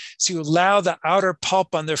done. So you allow the outer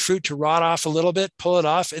pulp on their fruit to rot off a little bit, pull it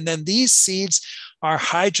off, and then these seeds are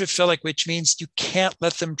hydrophilic, which means you can't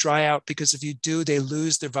let them dry out, because if you do, they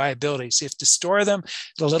lose their viability. So you have to store them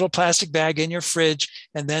in a little plastic bag in your fridge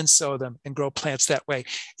and then sow them and grow plants that way.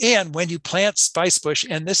 And when you plant spice bush,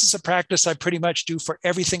 and this is a practice I pretty much do for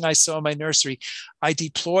everything I sow in my nursery, I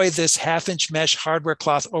deploy this 1/2-inch mesh hardware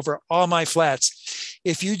cloth over all my flats.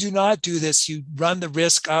 If you do not do this, you run the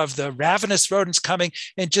risk of the ravenous rodents coming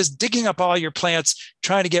and just digging up all your plants,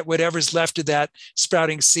 trying to get whatever's left of that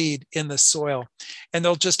sprouting seed in the soil. And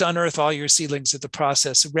they'll just unearth all your seedlings at the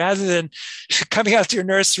process. So rather than coming out to your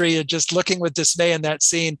nursery and just looking with dismay in that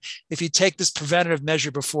scene, if you take this preventative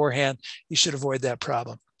measure beforehand, you should avoid that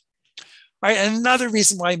problem. All right, and another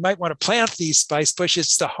reason why you might want to plant these spice bush,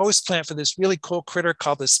 it's the host plant for this really cool critter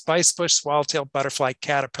called the spice bush swallowtail butterfly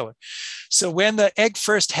caterpillar. So when the egg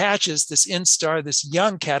first hatches, this instar, this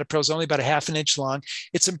young caterpillar is only about 1/2 inch long.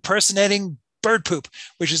 It's impersonating bird poop,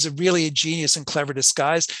 which is a really ingenious and clever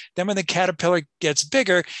disguise. Then when the caterpillar gets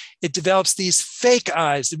bigger, it develops these fake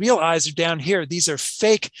eyes. The real eyes are down here. These are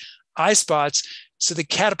fake eye spots. So the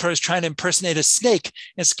caterpillar is trying to impersonate a snake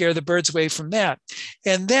and scare the birds away from that.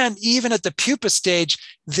 And then even at the pupa stage,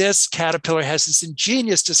 this caterpillar has this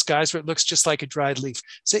ingenious disguise where it looks just like a dried leaf.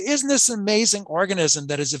 So isn't this an amazing organism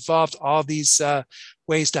that has evolved all these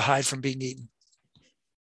ways to hide from being eaten?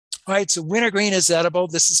 All right, so wintergreen is edible.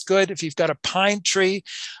 This is good if you've got a pine tree.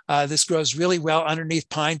 This grows really well underneath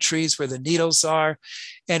pine trees where the needles are.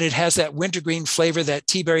 And it has that wintergreen flavor, that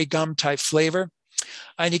tea berry gum type flavor.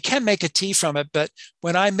 And you can make a tea from it, but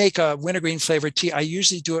when I make a wintergreen flavored tea, I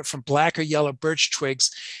usually do it from black or yellow birch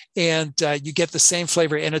twigs, and you get the same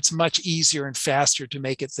flavor, and it's much easier and faster to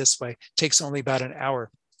make it this way. It takes only about an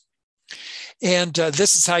hour. And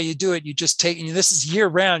this is how you do it. You just take, and this is year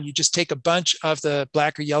round, you just take a bunch of the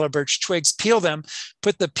black or yellow birch twigs, peel them,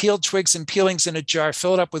 put the peeled twigs and peelings in a jar,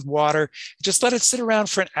 fill it up with water, just let it sit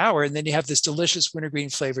around for an hour, and then you have this delicious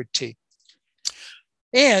wintergreen flavored tea.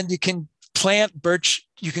 And you can plant birch,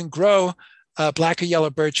 you can grow black or yellow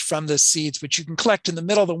birch from the seeds, which you can collect in the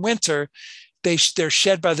middle of the winter. They're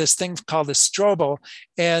shed by this thing called the strobel,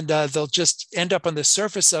 and they'll just end up on the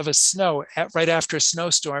surface of a snow right after a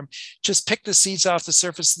snowstorm. Just pick the seeds off the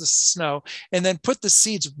surface of the snow and then put the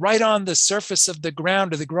seeds right on the surface of the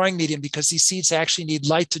ground or the growing medium, because these seeds actually need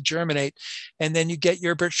light to germinate. And then you get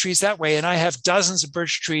your birch trees that way. And I have dozens of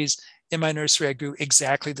birch trees in my nursery I grew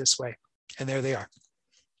exactly this way. And there they are.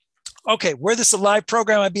 Okay, were this a live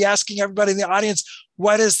program, I'd be asking everybody in the audience,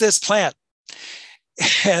 what is this plant?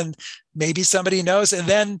 And maybe somebody knows. And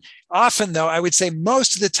then often, though, I would say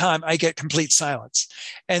most of the time I get complete silence.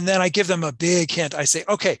 And then I give them a big hint. I say,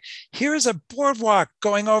 okay, here's a boardwalk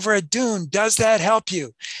going over a dune. Does that help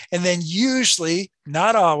you? And then usually,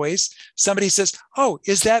 not always, somebody says, oh,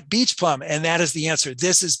 is that beach plum? And that is the answer.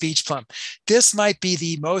 This is beach plum. This might be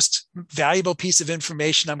the most valuable piece of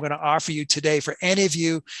information I'm going to offer you today for any of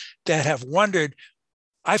you that have wondered,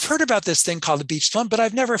 I've heard about this thing called the beach plum, but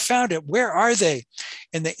I've never found it. Where are they?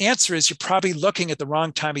 And the answer is you're probably looking at the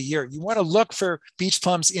wrong time of year. You want to look for beach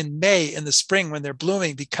plums in May, in the spring, when they're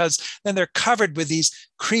blooming, because then they're covered with these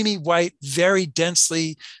creamy white, very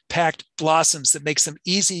densely packed blossoms that makes them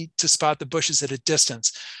easy to spot the bushes at a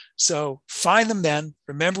distance. So find them then,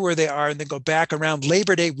 remember where they are, and then go back around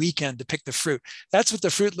Labor Day weekend to pick the fruit. That's what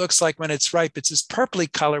the fruit looks like when it's ripe. It's this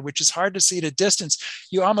purpley color, which is hard to see at a distance.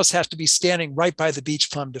 You almost have to be standing right by the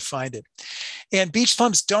beach plum to find it. And beach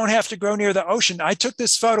plums don't have to grow near the ocean. I took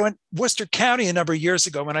this photo in Worcester County a number of years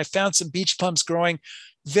ago when I found some beach plums growing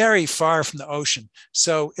very far from the ocean.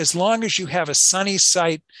 So as long as you have a sunny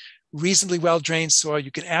site, reasonably well-drained soil,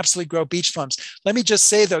 you can absolutely grow beach plums. Let me just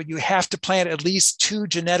say, though, you have to plant at least 2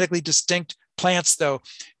 genetically distinct plants, though,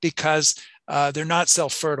 because they're not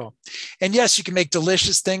self-fertile. And yes, you can make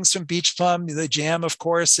delicious things from beach plum, the jam, of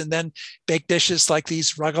course, and then baked dishes like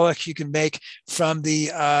these rugelach you can make from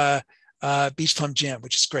the beach plum jam,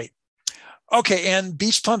 which is great. Okay, and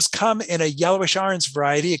beach plums come in a yellowish orange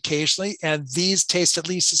variety occasionally, and these taste at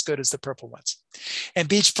least as good as the purple ones. And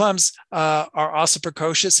beach plums are also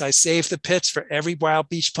precocious. I save the pits for every wild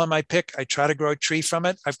beach plum I pick. I try to grow a tree from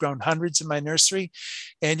it. I've grown hundreds in my nursery,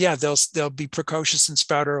 and yeah, they'll be precocious and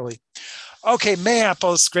sprout early. Okay,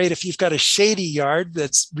 mayapple is great if you've got a shady yard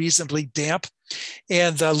that's reasonably damp.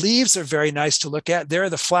 And the leaves are very nice to look at. There are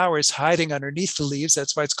the flowers hiding underneath the leaves.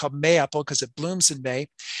 That's why it's called mayapple, because it blooms in May.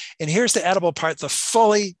 And here's the edible part, the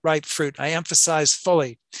fully ripe fruit. I emphasize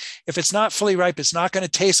fully. If it's not fully ripe, it's not going to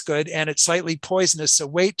taste good, and it's slightly poisonous. So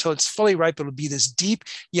wait till it's fully ripe. It'll be this deep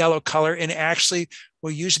yellow color, and actually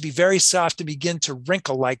will usually be very soft and begin to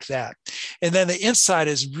wrinkle like that. And then the inside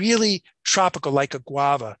is really tropical, like a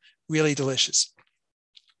guava, really delicious.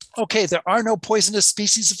 Okay, there are no poisonous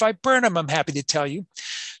species of viburnum, I'm happy to tell you.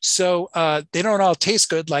 So they don't all taste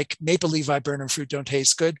good, like maple leaf viburnum fruit don't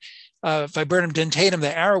taste good. Viburnum dentatum, the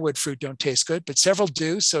arrowwood fruit, don't taste good, but several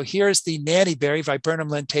do. So here's the nannyberry, Viburnum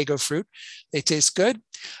lentego fruit. They taste good.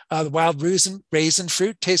 The wild raisin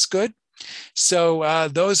fruit tastes good. So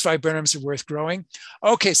those viburnums are worth growing.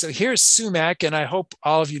 Okay, so here's sumac, and I hope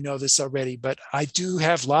all of you know this already, but I do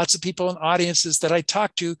have lots of people in audiences that I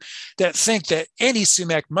talk to that think that any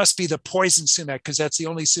sumac must be the poison sumac because that's the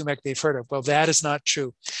only sumac they've heard of. Well, that is not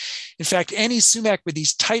true. In fact, any sumac with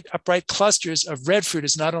these tight, upright clusters of red fruit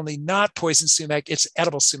is not only not poison sumac, it's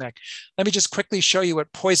edible sumac. Let me just quickly show you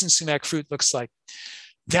what poison sumac fruit looks like.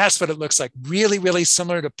 That's what it looks like, really, really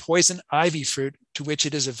similar to poison ivy fruit, to which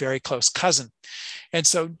it is a very close cousin. And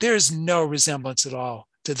so there's no resemblance at all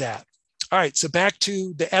to that. All right, so back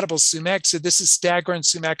to the edible sumac. So this is staghorn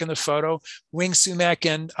sumac in the photo. Wing sumac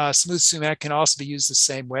and smooth sumac can also be used the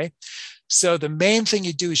same way. So the main thing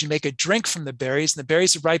you do is you make a drink from the berries, and the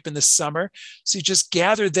berries are ripe in the summer. So you just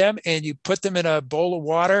gather them and you put them in a bowl of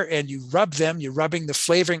water and you rub them. You're rubbing the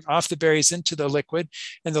flavoring off the berries into the liquid,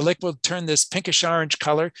 and the liquid will turn this pinkish orange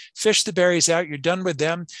color. Fish the berries out. You're done with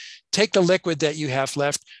them. Take the liquid that you have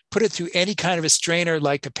left, put it through any kind of a strainer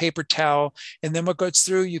like a paper towel, and then what goes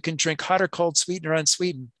through, you can drink hot or cold, sweetened or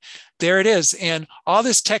unsweetened. There it is. And all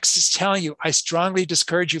this text is telling you, I strongly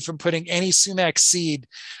discourage you from putting any sumac seed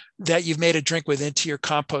that you've made a drink with into your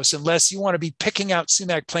compost, unless you want to be picking out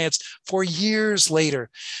sumac plants for years later.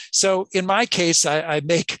 So in my case, I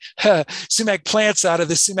make sumac plants out of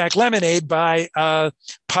the sumac lemonade by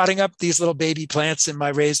potting up these little baby plants in my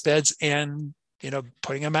raised beds and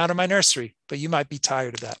putting them out of my nursery. But you might be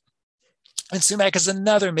tired of that. And sumac is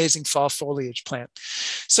another amazing fall foliage plant.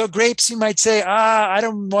 So grapes, you might say, I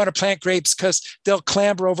don't want to plant grapes because they'll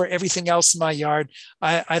clamber over everything else in my yard.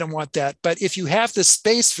 I don't want that. But if you have the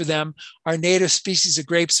space for them, our native species of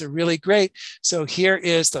grapes are really great. So here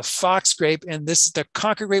is the fox grape, and this is the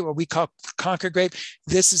Concord grape, what we call Concord grape.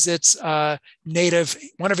 This is its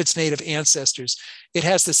one of its native ancestors. It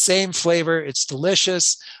has the same flavor. It's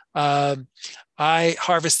delicious. I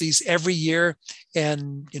harvest these every year.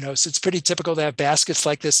 And, so it's pretty typical to have baskets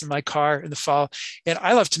like this in my car in the fall. And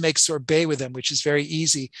I love to make sorbet with them, which is very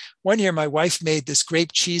easy. One year, my wife made this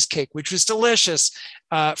grape cheesecake, which was delicious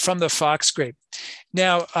from the fox grape.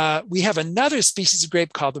 Now, we have another species of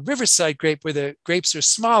grape called the Riverside grape, where the grapes are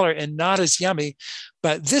smaller and not as yummy.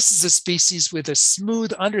 But this is a species with a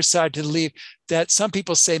smooth underside to the leaf that some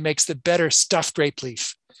people say makes the better stuffed grape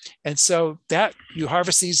leaf. And so that you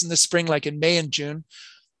harvest these in the spring, like in May and June,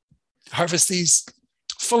 harvest these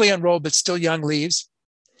fully unrolled but still young leaves,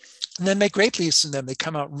 and then make grape leaves from them. They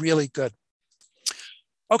come out really good.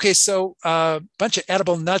 Okay, so a bunch of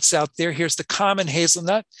edible nuts out there. Here's the common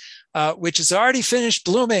hazelnut, which is already finished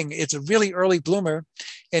blooming. It's a really early bloomer.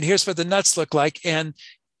 And here's what the nuts look like. And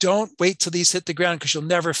don't wait till these hit the ground because you'll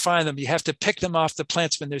never find them. You have to pick them off the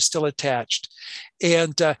plants when they're still attached.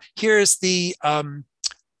 And here's the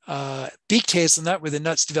beaked hazelnut with the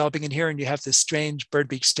nuts developing in here, and you have this strange bird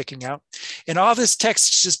beak sticking out. And all this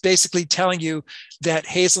text is just basically telling you that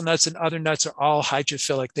hazelnuts and other nuts are all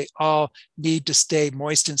hydrophilic. They all need to stay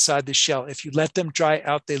moist inside the shell. If you let them dry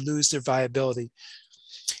out, they lose their viability.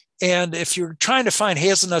 And if you're trying to find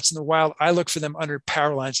hazelnuts in the wild, I look for them under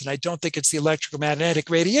power lines. And I don't think it's the electromagnetic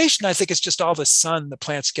radiation. I think it's just all the sun the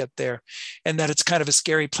plants get there. And that it's kind of a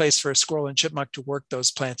scary place for a squirrel and chipmunk to work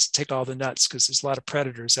those plants, take all the nuts, because there's a lot of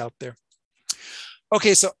predators out there.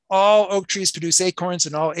 Okay, so all oak trees produce acorns,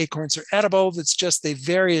 and all acorns are edible. It's just they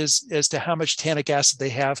vary as to how much tannic acid they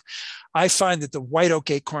have. I find that the white oak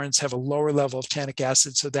acorns have a lower level of tannic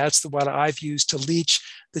acid, so that's the one I've used to leach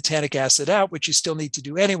the tannic acid out, which you still need to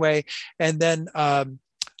do anyway, and then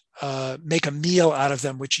make a meal out of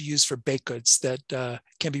them, which you use for baked goods that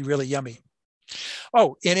can be really yummy.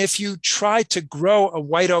 Oh, and if you try to grow a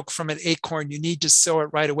white oak from an acorn, you need to sow it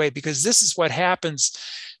right away, because this is what happens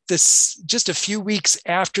just a few weeks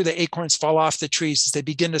after the acorns fall off the trees, as they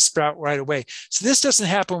begin to sprout right away. So this doesn't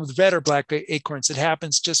happen with red or black acorns. It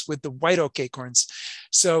happens just with the white oak acorns.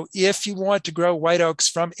 So if you want to grow white oaks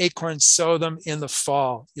from acorns, sow them in the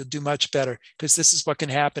fall. You'll do much better, because this is what can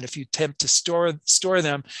happen if you attempt to store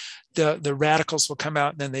them. The radicals will come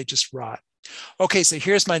out and then they just rot. Okay, so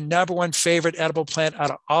here's my number one favorite edible plant out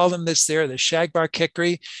of all of them that's there, the shagbark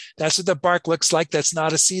hickory. That's what the bark looks like. That's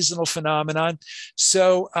not a seasonal phenomenon.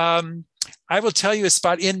 So I will tell you a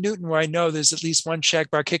spot in Newton where I know there's at least one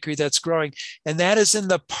shagbark hickory that's growing, and that is in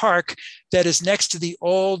the park that is next to the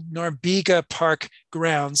old Norbiga Park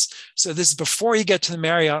grounds. So this is before you get to the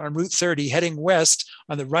Marriott on Route 30, heading west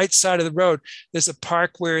on the right side of the road. There's a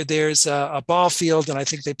park where there's a ball field, and I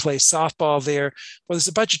think they play softball there. Well, there's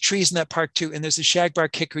a bunch of trees in that park too, and there's a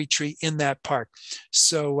shagbark hickory tree in that park.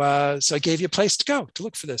 So I gave you a place to go to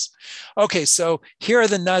look for this. Okay, so here are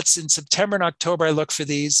the nuts. In September and October, I look for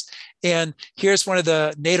these. And here's one of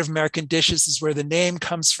the Native American dishes. This is where the name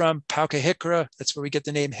comes from, Pauca hicora. That's where we get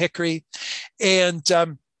the name hickory. And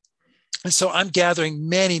so I'm gathering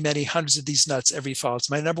many, many hundreds of these nuts every fall. It's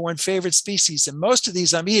my number one favorite species. And most of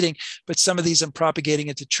these I'm eating, but some of these I'm propagating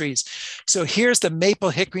into trees. So here's the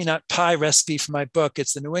maple hickory nut pie recipe from my book.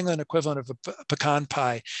 It's the New England equivalent of a pecan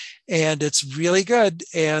pie. And it's really good.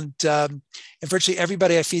 And virtually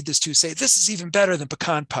everybody I feed this to say, this is even better than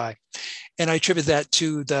pecan pie. And I attribute that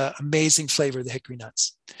to the amazing flavor of the hickory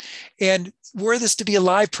nuts. And were this to be a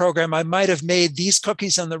live program, I might have made these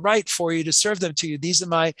cookies on the right for you to serve them to you. These are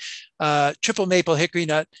my triple maple hickory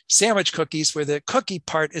nut sandwich cookies, where the cookie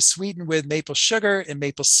part is sweetened with maple sugar and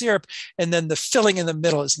maple syrup, and then the filling in the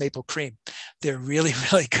middle is maple cream. They're really,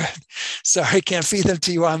 really good. Sorry, I can't feed them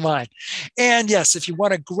to you online. And yes, if you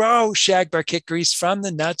want to grow shagbark hickories from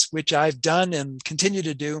the nuts, which I've done and continue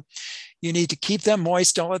to do, you need to keep them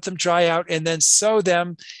moist, don't let them dry out, and then sow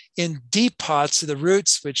them in deep pots so the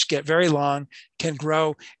roots, which get very long, can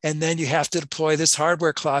grow. And then you have to deploy this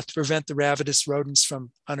hardware cloth to prevent the ravenous rodents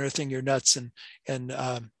from unearthing your nuts and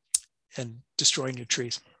destroying your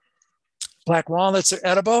trees. Black walnuts are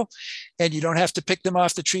edible, and you don't have to pick them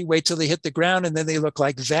off the tree. Wait till they hit the ground, and then they look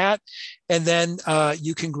like that. And then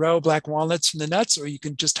you can grow black walnuts from the nuts, or you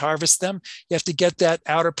can just harvest them. You have to get that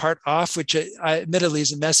outer part off, which admittedly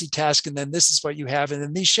is a messy task. And then this is what you have. And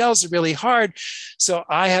then these shells are really hard. So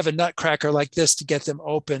I have a nutcracker like this to get them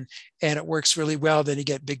open, and it works really well. Then you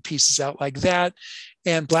get big pieces out like that.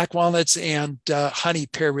 And black walnuts and honey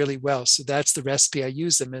pair really well. So that's the recipe I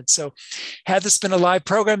use them in. So had this been a live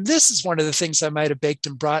program, this is one of the things I might have baked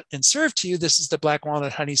and brought and served to you. This is the black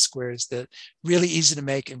walnut honey squares, that really easy to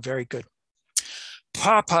make and very good.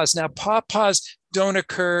 Pawpaws. Now, pawpaws don't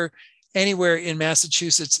occur anywhere in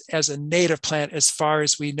Massachusetts as a native plant as far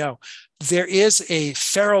as we know. There is a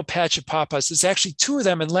feral patch of pawpaws. There's actually two of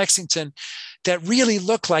them in Lexington that really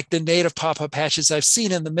look like the native pawpaw patches I've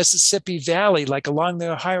seen in the Mississippi Valley, like along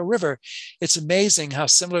the Ohio River. It's amazing how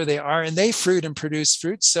similar they are, and they fruit and produce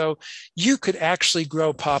fruit. So you could actually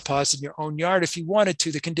grow pawpaws in your own yard if you wanted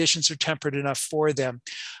to. The conditions are temperate enough for them.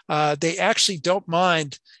 They actually don't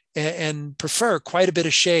mind and prefer quite a bit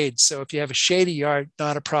of shade. So if you have a shady yard,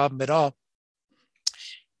 not a problem at all.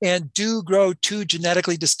 And do grow two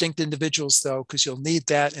genetically distinct individuals, though, because you'll need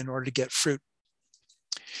that in order to get fruit.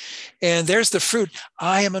 And there's the fruit.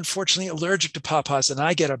 I am unfortunately allergic to pawpaws, and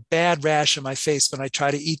I get a bad rash on my face when I try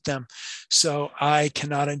to eat them. So I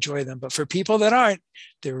cannot enjoy them. But for people that aren't,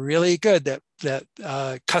 they're really good. That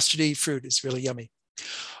custardy fruit is really yummy.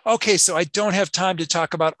 Okay, so I don't have time to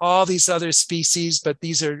talk about all these other species, but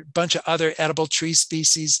these are a bunch of other edible tree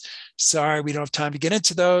species. Sorry, we don't have time to get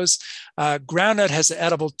into those. Groundnut has an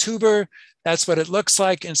edible tuber. That's what it looks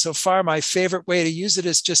like. And so far, my favorite way to use it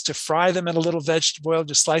is just to fry them in a little vegetable oil,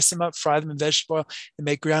 just slice them up, fry them in vegetable oil, and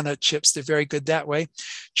make groundnut chips. They're very good that way.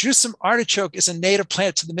 Jerusalem artichoke is a native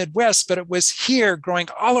plant to the Midwest, but it was here growing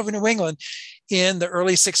all over New England in the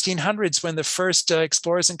early 1600s when the first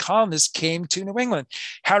explorers and colonists came to New England.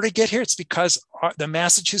 How did it get here? It's because the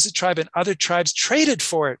Massachusetts tribe and other tribes traded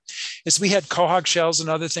for it. As we had quahog shells and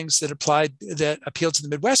other things that appealed to the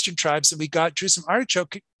Midwestern tribes, and we got Jerusalem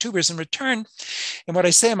artichoke tubers in return. And what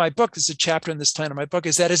I say in my book, there's a chapter in this plant in my book,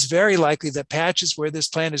 is that it's very likely that patches where this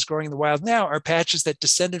plant is growing in the wild now are patches that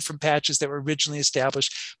descended from patches that were originally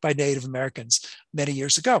established by Native Americans many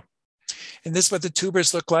years ago. And this is what the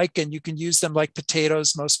tubers look like, and you can use them like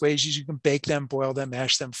potatoes. Most ways you can bake them, boil them,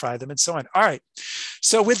 mash them, fry them, and so on. All right,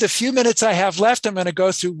 so with the few minutes I have left, I'm going to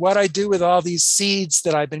go through what I do with all these seeds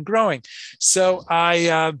that I've been growing. So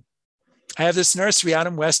I have this nursery out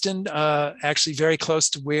in Weston, actually very close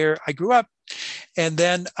to where I grew up. And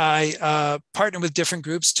then I partner with different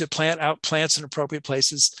groups to plant out plants in appropriate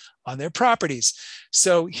places on their properties.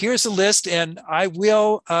 So here's a list, and I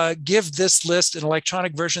will give this list, an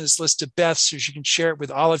electronic version of this list, to Beth so she can share it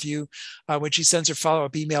with all of you when she sends her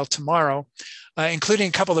follow-up email tomorrow, including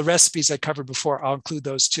a couple of recipes I covered before. I'll include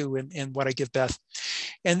those too in what I give Beth.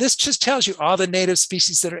 And this just tells you all the native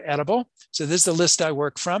species that are edible. So this is the list I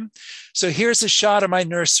work from. So here's a shot of my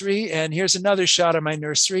nursery, and here's another shot of my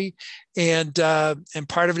nursery. And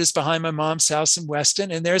part of it is behind my mom's house in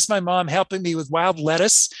Weston. And there's my mom helping me with wild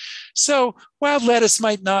lettuce. So wild lettuce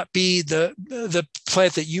might not be the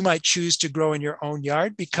plant that you might choose to grow in your own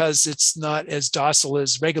yard because it's not as docile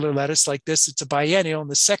as regular lettuce like this. It's a biennial. In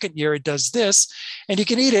the second year, it does this, and you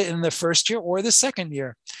can eat it in the first year or the second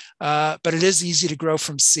year. But it is easy to grow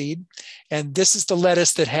from seed. And this is the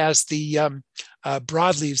lettuce that has the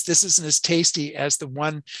broad leaves. This isn't as tasty as the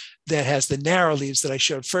one that has the narrow leaves that I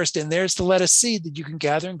showed first. And there's the lettuce seed that you can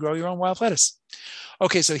gather and grow your own wild lettuce.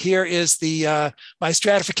 Okay, so here is the my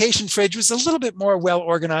stratification fridge was a little bit more well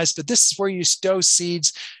organized, but this is where you stow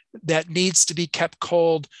seeds that needs to be kept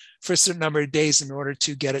cold for a certain number of days in order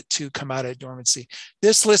to get it to come out of dormancy.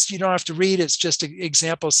 This list you don't have to read. It's just an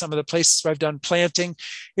example of some of the places where I've done planting.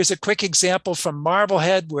 Here's a quick example from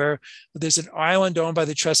Marblehead, where there's an island owned by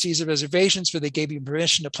the trustees of reservations where they gave you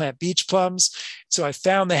permission to plant beach plums. So I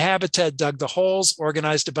found the habitat, dug the holes,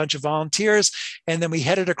 organized a bunch of volunteers, and then we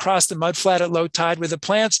headed across the mudflat at low tide with the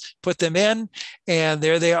plants, put them in, and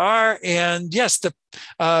there they are. And yes,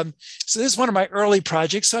 so this is one of my early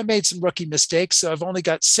projects. So I made some rookie mistakes. So I've only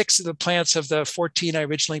got 6 of the plants of the 14 I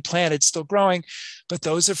originally planted still growing, but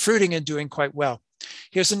those are fruiting and doing quite well.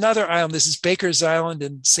 Here's another island. This is Baker's Island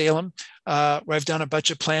in Salem, where I've done a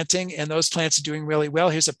bunch of planting, and those plants are doing really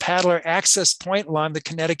well. Here's a paddler access point along the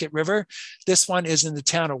Connecticut River. This one is in the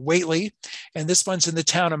town of Whately, and this one's in the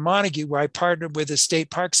town of Montague, where I partnered with the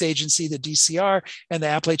State Parks Agency, the DCR, and the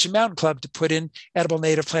Appalachian Mountain Club to put in edible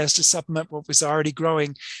native plants to supplement what was already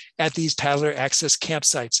growing at these paddler access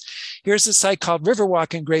campsites. Here's a site called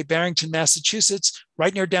Riverwalk in Great Barrington, Massachusetts,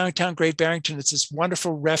 right near downtown Great Barrington. It's this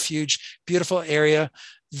wonderful refuge, beautiful area,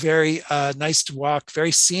 very nice to walk,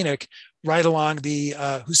 very scenic, right along the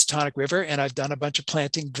Housatonic River, and I've done a bunch of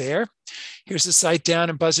planting there. Here's a site down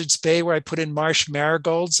in Buzzards Bay where I put in marsh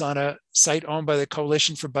marigolds on a site owned by the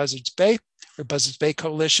Coalition for Buzzards Bay, or Buzzards Bay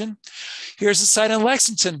Coalition. Here's a site in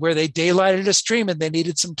Lexington where they daylighted a stream and they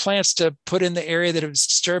needed some plants to put in the area that was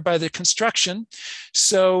disturbed by the construction.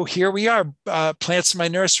 So here we are, plants from my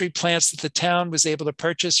nursery, plants that the town was able to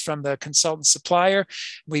purchase from the consultant supplier.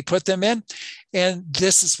 We put them in. And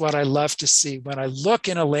this is what I love to see when I look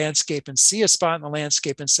in a landscape and see a spot in the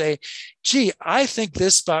landscape and say, gee, I think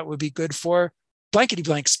this spot would be good for blankety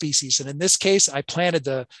blank species. And in this case, I planted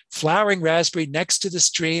the flowering raspberry next to the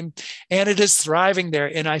stream, and it is thriving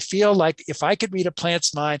there. And I feel like if I could read a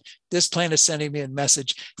plant's mind, this plant is sending me a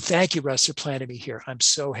message. Thank you, Russ, for planting me here. I'm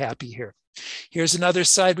so happy here. Here's another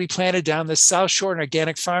site we planted down the South Shore, an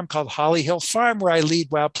organic farm called Holly Hill Farm, where I lead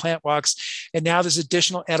wild plant walks. And now there's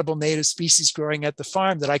additional edible native species growing at the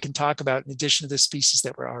farm that I can talk about in addition to the species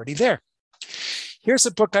that were already there. Here's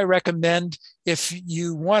a book I recommend if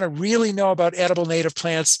you want to really know about edible native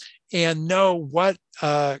plants and know what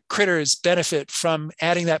critters benefit from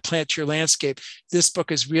adding that plant to your landscape. This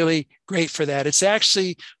book is really great for that. It's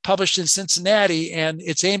actually published in Cincinnati, and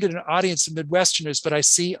it's aimed at an audience of Midwesterners, but I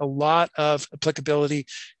see a lot of applicability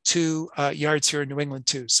to yards here in New England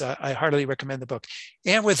too. So I heartily recommend the book.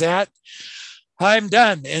 And with that, I'm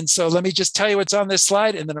done. And so let me just tell you what's on this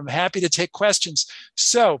slide, and then I'm happy to take questions.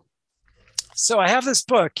 So I have this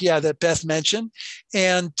book, that Beth mentioned.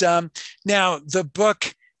 And now the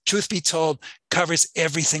book, truth be told, covers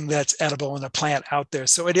everything that's edible in a plant out there.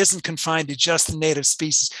 So it isn't confined to just the native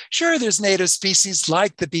species. Sure, there's native species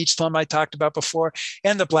like the beach plum I talked about before,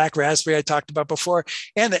 and the black raspberry I talked about before,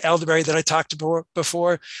 and the elderberry that I talked about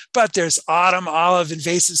before. But there's autumn olive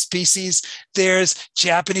invasive species. There's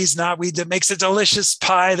Japanese knotweed that makes a delicious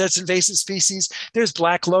pie that's invasive species. There's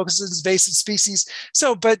black locust invasive species.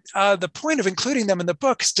 So, but the point of including them in the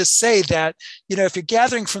book is to say that, if you're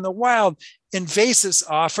gathering from the wild, invasives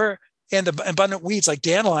offer, and the abundant weeds like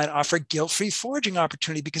dandelion offer guilt-free foraging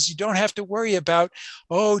opportunity because you don't have to worry about,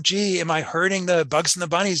 oh, gee, am I hurting the bugs and the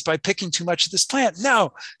bunnies by picking too much of this plant?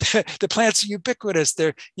 No, the plants are ubiquitous.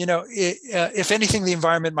 They're, if anything, the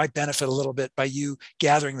environment might benefit a little bit by you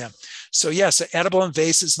gathering them. So yes, edible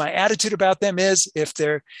invasives. My attitude about them is if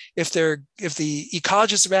the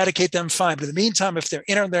ecologists eradicate them, fine. But in the meantime, if they're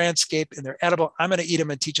in our landscape and they're edible, I'm going to eat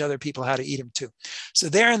them and teach other people how to eat them too. So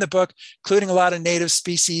they're in the book, including a lot of native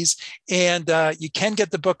species. And you can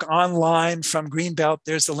get the book online from Greenbelt.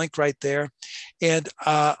 There's the link right there. And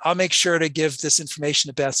I'll make sure to give this information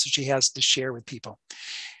to Beth so she has to share with people.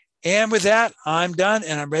 And with that, I'm done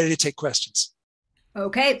and I'm ready to take questions.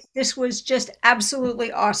 Okay, this was just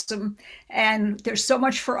absolutely awesome. And there's so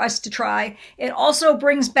much for us to try. It also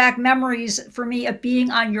brings back memories for me of being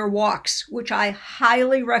on your walks, which I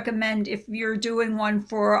highly recommend if you're doing one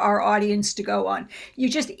for our audience to go on. You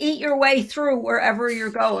just eat your way through wherever you're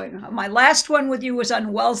going. My last one with you was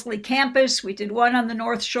on Wellesley campus. We did one on the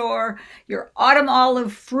North Shore. Your autumn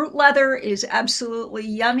olive fruit leather is absolutely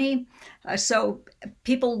yummy. So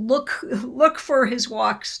people look for his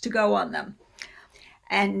walks to go on them.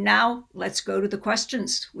 And now let's go to the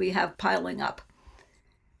questions we have piling up.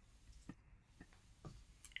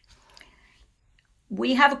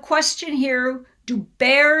 We have a question here. Do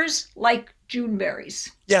bears like Juneberries?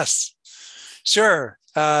 Yes, sure.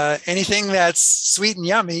 Anything that's sweet and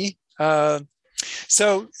yummy.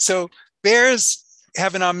 So bears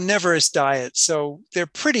have an omnivorous diet, so they're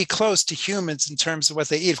pretty close to humans in terms of what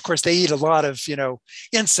they eat. Of course, they eat a lot of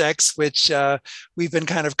insects, which we've been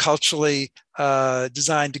kind of culturally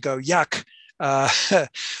designed to go yuck.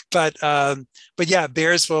 But yeah,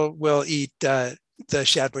 bears will eat the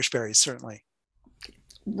shadbush berries, certainly.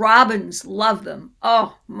 Robins love them.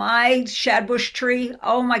 Oh, my shadbush tree,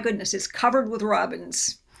 oh my goodness, it's covered with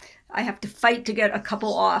robins. I have to fight to get a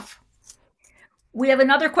couple off. We have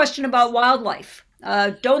another question about wildlife.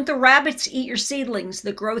 Don't the rabbits eat your seedlings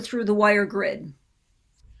that grow through the wire grid?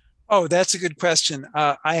 Oh, that's a good question.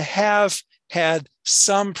 I have had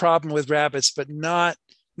some problem with rabbits, but not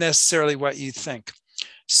necessarily what you think.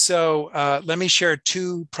 So let me share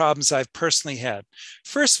two problems I've personally had.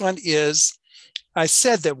 First one is I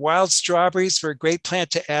said that wild strawberries were a great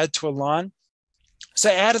plant to add to a lawn. So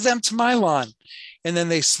I added them to my lawn, and then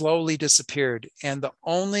they slowly disappeared. And the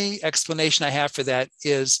only explanation I have for that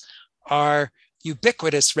is our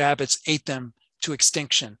ubiquitous rabbits ate them to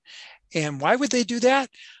extinction. And why would they do that?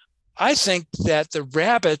 I think that the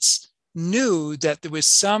rabbits knew that there was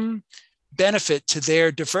some benefit to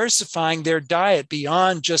their diversifying their diet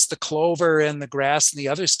beyond just the clover and the grass and the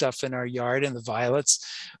other stuff in our yard and the violets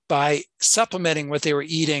by supplementing what they were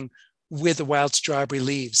eating with the wild strawberry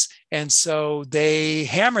leaves. And so they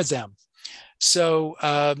hammered them. So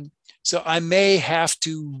I may have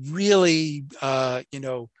to really,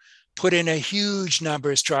 put in a huge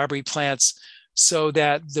number of strawberry plants so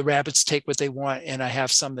that the rabbits take what they want and I have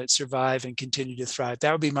some that survive and continue to thrive.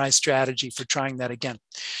 That would be my strategy for trying that again.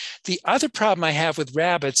 The other problem I have with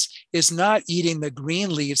rabbits is not eating the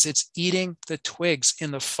green leaves, it's eating the twigs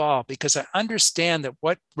in the fall, because I understand that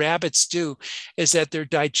what rabbits do is that their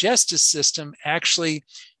digestive system actually,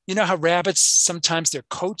 you know how rabbits, sometimes their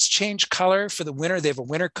coats change color for the winter. They have a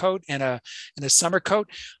winter coat and a summer coat.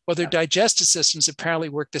 Well, their digestive systems apparently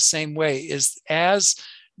work the same way. Is as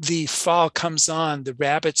the fall comes on, the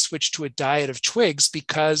rabbits switch to a diet of twigs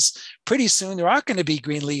because pretty soon there aren't going to be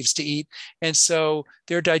green leaves to eat. And so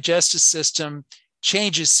their digestive system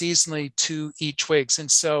changes seasonally to eat twigs. And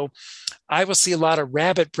so I will see a lot of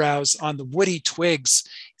rabbit browse on the woody twigs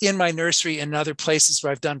in my nursery and other places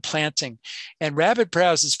where I've done planting. And rabbit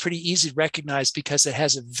browse is pretty easy to recognize because it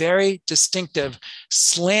has a very distinctive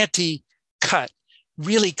slanty cut,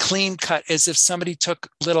 really clean cut, as if somebody took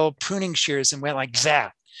little pruning shears and went like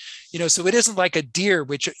that. So it isn't like a deer,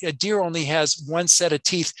 which a deer only has one set of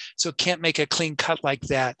teeth, so it can't make a clean cut like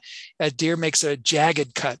that. A deer makes a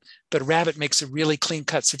jagged cut, but a rabbit makes a really clean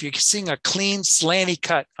cut. So if you're seeing a clean, slanty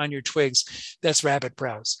cut on your twigs, that's rabbit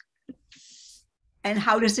browse. And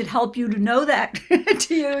how does it help you to know that?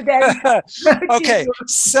 To you then? Okay,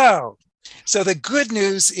 so the good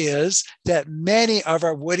news is that many of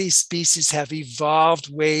our woody species have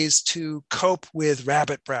evolved ways to cope with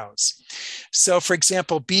rabbit browse. So for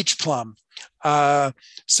example, beach plum.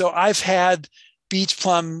 So I've had beach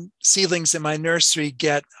plum seedlings in my nursery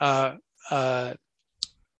get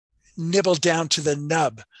nibbled down to the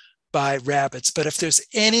nub by rabbits. But if there's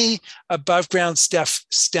any above ground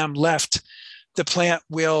stem left, the plant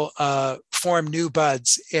will form new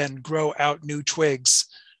buds and grow out new twigs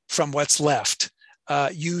from what's left,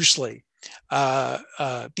 usually.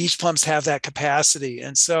 Beach plums have that capacity.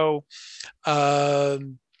 And so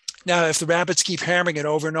now if the rabbits keep hammering it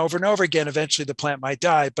over and over and over again, eventually the plant might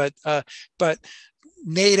die. But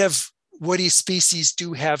native woody species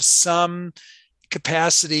do have some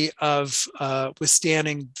capacity of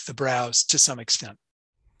withstanding the browse to some extent.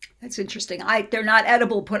 That's interesting. They're not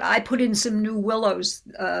edible, but I put in some new willows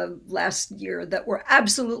last year that were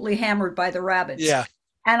absolutely hammered by the rabbits. Yeah.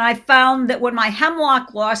 And I found that when my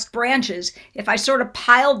hemlock lost branches, if I sort of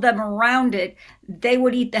piled them around it, they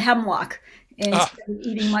would eat the hemlock instead of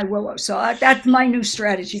eating my willow. So that's my new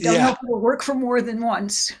strategy. Don't know if it will work for more than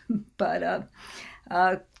once, but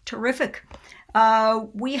Terrific.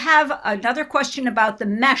 We have another question about the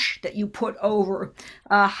mesh that you put over.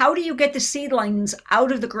 How do you get the seedlings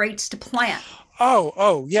out of the grates to plant?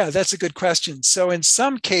 Yeah, that's a good question. So in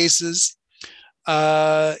some cases,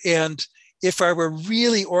 and if I were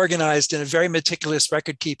really organized and a very meticulous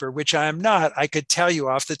record keeper, which I am not, I could tell you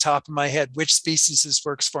off the top of my head which species this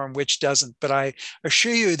works for and which doesn't. But I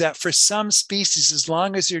assure you that for some species, as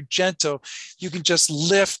long as you're gentle, you can just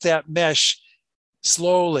lift that mesh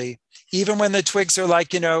slowly, even when the twigs are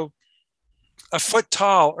like, a foot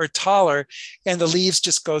tall or taller, and the leaves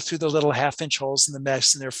just go through the little half-inch holes in the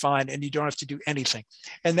mesh and they're fine, and you don't have to do anything.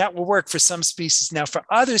 And that will work for some species. Now, for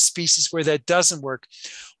other species where that doesn't work,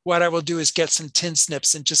 what I will do is get some tin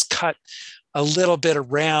snips and just cut a little bit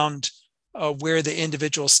around where the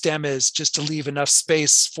individual stem is, just to leave enough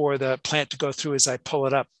space for the plant to go through as I pull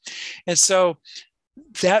it up. And so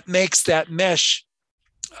that makes that mesh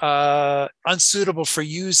unsuitable for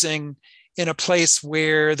using in a place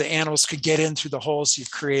where the animals could get in through the holes you've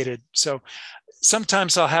created. So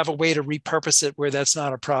sometimes I'll have a way to repurpose it where that's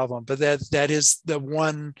not a problem, but that is the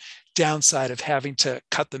one downside of having to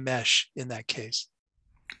cut the mesh in that case.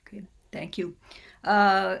 Okay, thank you.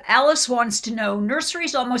 Alice wants to know,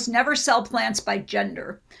 nurseries almost never sell plants by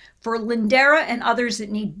gender. For Lindera and others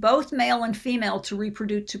that need both male and female to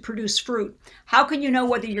reproduce to produce fruit, how can you know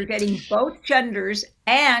whether you're getting both genders?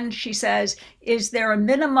 And she says, is there a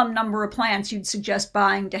minimum number of plants you'd suggest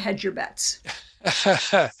buying to hedge your bets?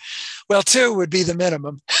 Well, 2 would be the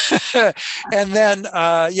minimum. And then,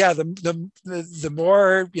 the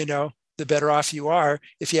more, the better off you are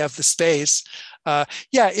if you have the space.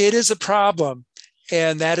 It is a problem.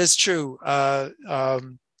 And that is true.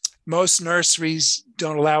 Most nurseries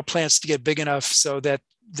don't allow plants to get big enough so that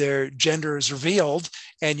their gender is revealed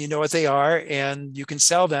and you know what they are and you can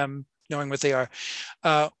sell them knowing what they are.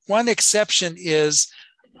 One exception is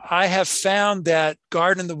I have found that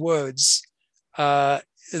Garden in the Woods, the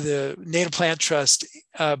Native Plant Trust,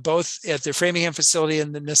 both at their Framingham facility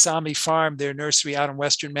and the Nasami Farm, their nursery out in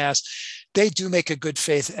Western Mass, they do make a good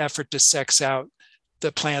faith effort to sex out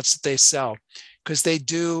the plants that they sell, because they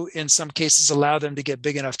do, in some cases, allow them to get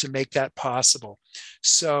big enough to make that possible.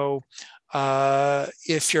 So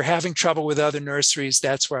if you're having trouble with other nurseries,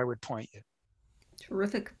 that's where I would point you.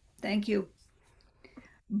 Terrific. Thank you.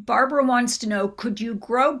 Barbara wants to know, could you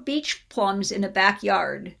grow beach plums in a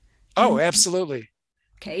backyard? Oh, absolutely.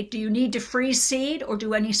 Okay. Do you need to freeze seed or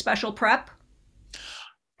do any special prep?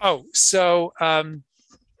 Oh, so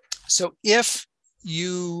if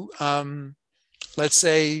you, let's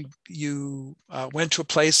say you went to a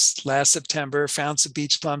place last September, found some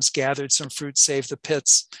beach plums, gathered some fruit, saved the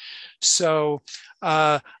pits. So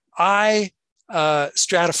I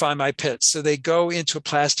stratify my pits. So they go into a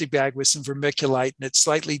plastic bag with some vermiculite and it's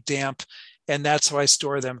slightly damp, and that's how I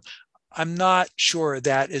store them. I'm not sure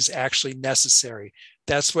that is actually necessary.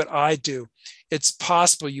 That's what I do. It's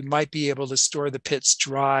possible you might be able to store the pits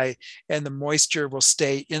dry and the moisture will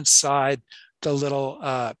stay inside the little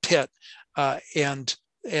pit and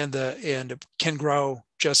can grow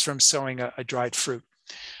just from sowing a dried fruit.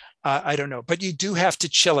 I don't know, but you do have to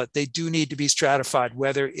chill it. They do need to be stratified,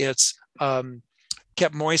 whether it's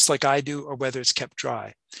kept moist like I do or whether it's kept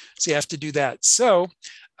dry. So you have to do that. So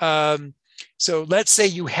let's say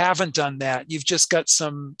you haven't done that. You've just got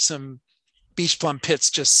some beach plum pits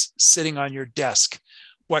just sitting on your desk.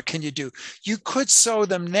 What can you do? You could sow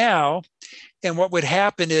them now, and what would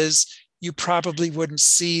happen is you probably wouldn't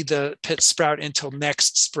see the pit sprout until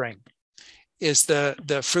next spring. Is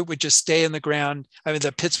the fruit would just stay in the ground. I mean,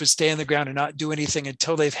 the pits would stay in the ground and not do anything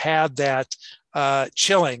until they've had that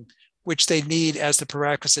chilling, which they need as the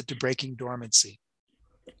prerequisite to breaking dormancy.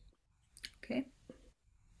 Okay.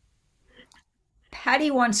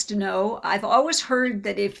 Patty wants to know, I've always heard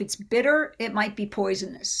that if it's bitter, it might be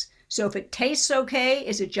poisonous. So if it tastes okay,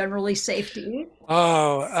 is it generally safe to eat?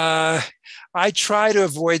 I try to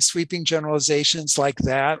avoid sweeping generalizations like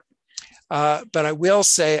that. But I will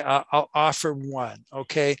say I'll offer one,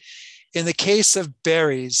 okay? In the case of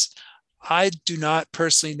berries, I do not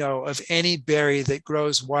personally know of any berry that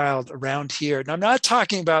grows wild around here. And I'm not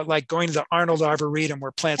talking about like going to the Arnold Arboretum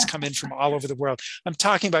where plants come in from all over the world. I'm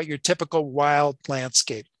talking about your typical wild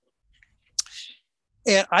landscape.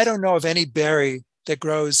 And I don't know of any berry that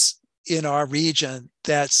grows in our region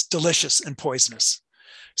that's delicious and poisonous.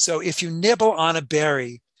 So if you nibble on a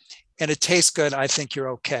berry and it tastes good, I think you're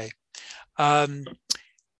okay.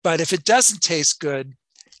 But if it doesn't taste good,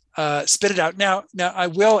 spit it out. Now I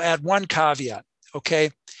will add one caveat, okay?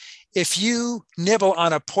 if you nibble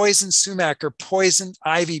on a poison sumac or poison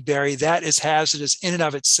ivy berry, that is hazardous in and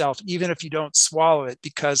of itself, even if you don't swallow it,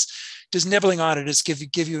 because just nibbling on it is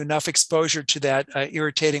give you enough exposure to that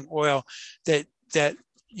irritating oil that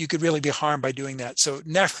you could really be harmed by doing that. So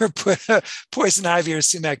never put a poison ivy or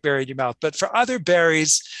sumac berry in your mouth. But for other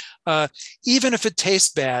berries, even if it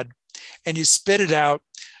tastes bad and you spit it out,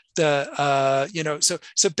 so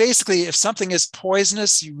basically, if something is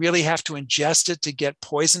poisonous, you really have to ingest it to get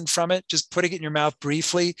poison from it. Just putting it in your mouth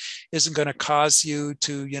briefly isn't going to cause you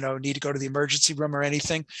to, need to go to the emergency room or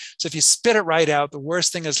anything. So if you spit it right out, the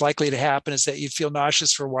worst thing is likely to happen is that you feel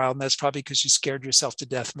nauseous for a while, and that's probably because you scared yourself to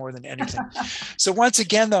death more than anything. So once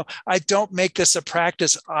again, though, I don't make this a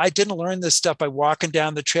practice. I didn't learn this stuff by walking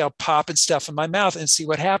down the trail, popping stuff in my mouth and see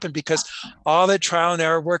what happened, because all the trial and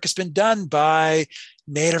error work has been done by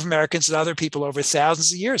Native Americans and other people over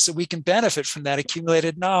thousands of years. So we can benefit from that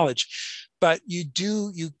accumulated knowledge. But you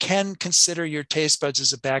can consider your taste buds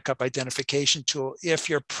as a backup identification tool if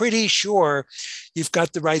you're pretty sure you've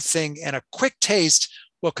got the right thing, and a quick taste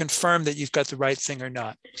will confirm that you've got the right thing or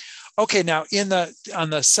not. Okay, now on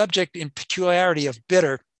the subject in peculiarity of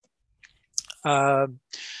bitter,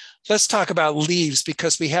 let's talk about leaves,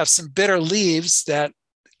 because we have some bitter leaves that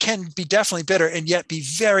can be definitely bitter and yet be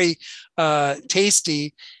very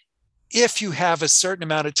tasty if you have a certain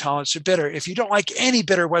amount of tolerance for bitter. If you don't like any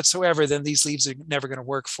bitter whatsoever, then these leaves are never going to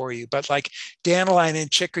work for you. But like dandelion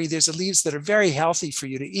and chicory, there's leaves that are very healthy for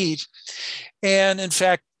you to eat. And in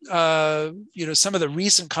fact, some of the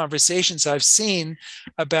recent conversations I've seen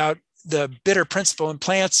about the bitter principle in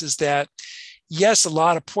plants is that, yes, a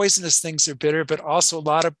lot of poisonous things are bitter, but also a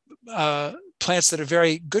lot of plants that are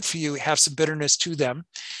very good for you have some bitterness to them.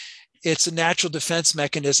 It's a natural defense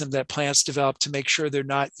mechanism that plants develop to make sure they're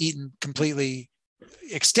not eaten completely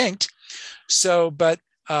extinct. So, but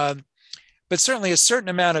certainly a certain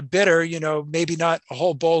amount of bitter, maybe not a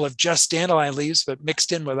whole bowl of just dandelion leaves, but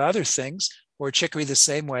mixed in with other things, or chicory the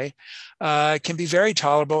same way, can be very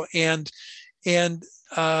tolerable. And as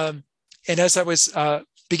I was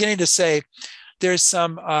beginning to say, there's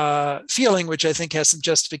some feeling, which I think has some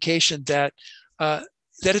justification, that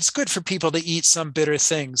it's good for people to eat some bitter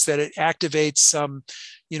things, that it activates some,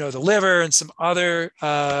 the liver and some other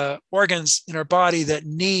organs in our body that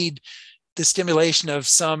need the stimulation of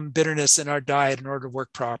some bitterness in our diet in order to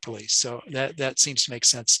work properly. So that seems to make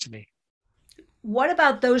sense to me. What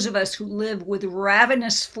about those of us who live with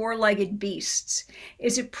ravenous four-legged beasts?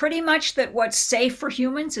 Is it pretty much that what's safe for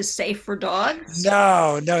humans is safe for dogs?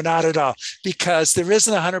 No, not at all. Because there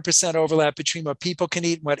isn't 100% overlap between what people can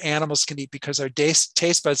eat and what animals can eat, because our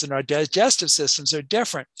taste buds and our digestive systems are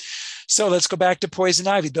different. So let's go back to poison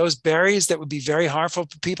ivy. Those berries that would be very harmful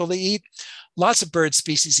for people to eat, lots of bird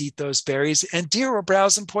species eat those berries, and deer will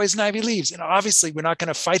browse in poison ivy leaves. And obviously, we're not going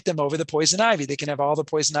to fight them over the poison ivy. They can have all the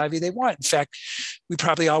poison ivy they want. In fact, we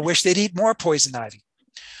probably all wish they'd eat more poison ivy.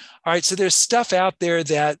 All right, so there's stuff out there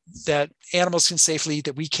that animals can safely eat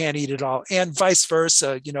that we can't eat at all, and vice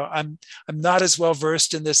versa. I'm not as well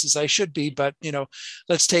versed in this as I should be, but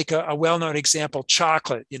let's take a well-known example: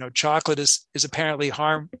 chocolate. Chocolate is apparently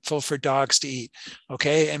harmful for dogs to eat.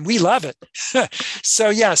 Okay, and we love it.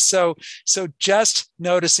 So yes, so just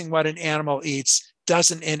noticing what an animal eats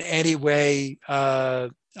doesn't in any way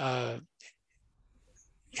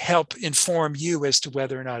help inform you as to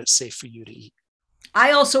whether or not it's safe for you to eat.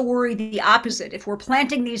 I also worry the opposite. If we're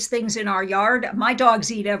planting these things in our yard, my dogs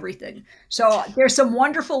eat everything. So there's some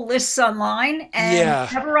wonderful lists online, and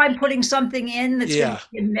whenever I'm putting something in that's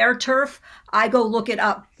in their turf, I go look it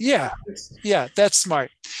up. Yeah, that's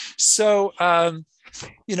smart. So,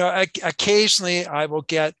 occasionally I will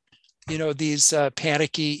get, these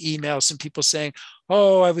panicky emails from people saying,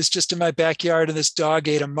 "Oh, I was just in my backyard and this dog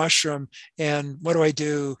ate a mushroom, and what do I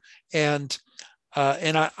do?" And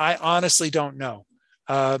I honestly don't know.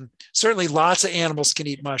 Certainly lots of animals can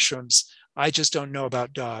eat mushrooms. I just don't know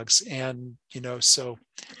about dogs. And, so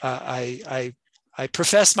I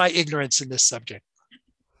profess my ignorance in this subject.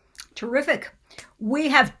 Terrific. We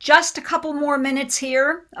have just a couple more minutes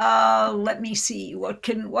here. Let me see. What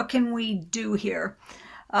can we do here?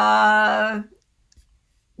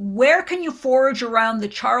 Where can you forage around the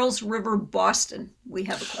Charles River, Boston? We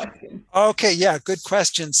have a question. Okay, yeah, good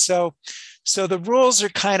question. So the rules are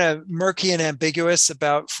kind of murky and ambiguous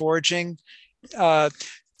about foraging. The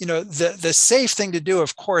safe thing to do,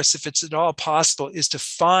 of course, if it's at all possible, is to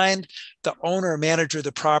find the owner or manager of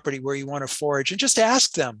the property where you want to forage and just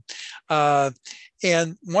ask them.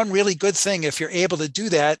 And one really good thing, if you're able to do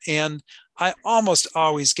that, and I almost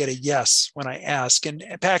always get a yes when I ask, and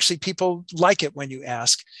actually people like it when you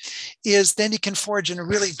ask, is then you can forage in a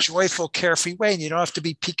really joyful, carefree way, and you don't have to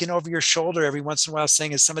be peeking over your shoulder every once in a while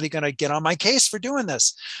saying, is somebody going to get on my case for doing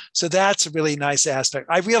this? So that's a really nice aspect.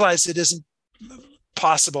 I realize it isn't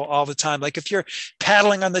possible all the time. Like if you're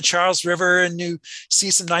paddling on the Charles River and you see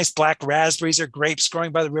some nice black raspberries or grapes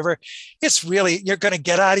growing by the river, it's really, you're going to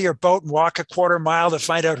get out of your boat and walk a quarter mile to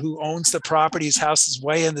find out who owns the property, his house is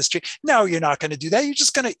way in the street. No, you're not going to do that. You're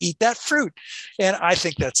just going to eat that fruit. And I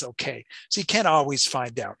think that's okay. So you can't always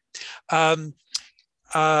find out.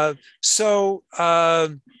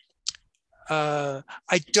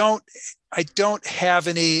 I don't have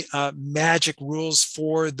any magic rules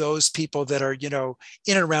for those people that are, in and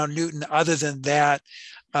around Newton other than that.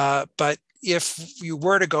 But if you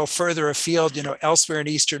were to go further afield, elsewhere in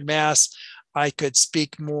Eastern Mass, I could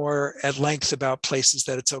speak more at length about places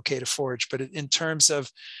that it's okay to forage. But in terms of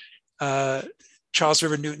Charles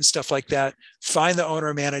River, Newton, stuff like that, find the owner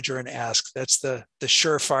or manager and ask. That's the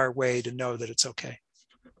surefire way to know that it's okay.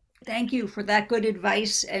 Thank you for that good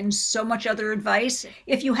advice and so much other advice.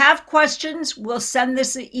 If you have questions, we'll send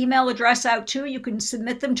this email address out too. You can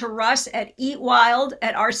submit them to Russ at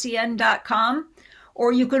eatwild@rcn.com.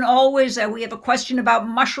 Or you can always, we have a question about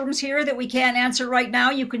mushrooms here that we can't answer right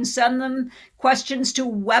now. You can send them questions to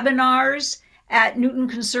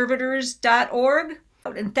webinars@newtonconservators.org.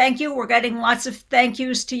 And thank you. We're getting lots of thank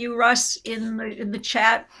yous to you, Russ, in the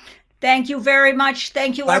chat. Thank you very much.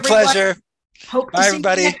 Thank you, My everyone. pleasure. Hope to Bye, see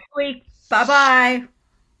everybody. you next week. Bye-bye.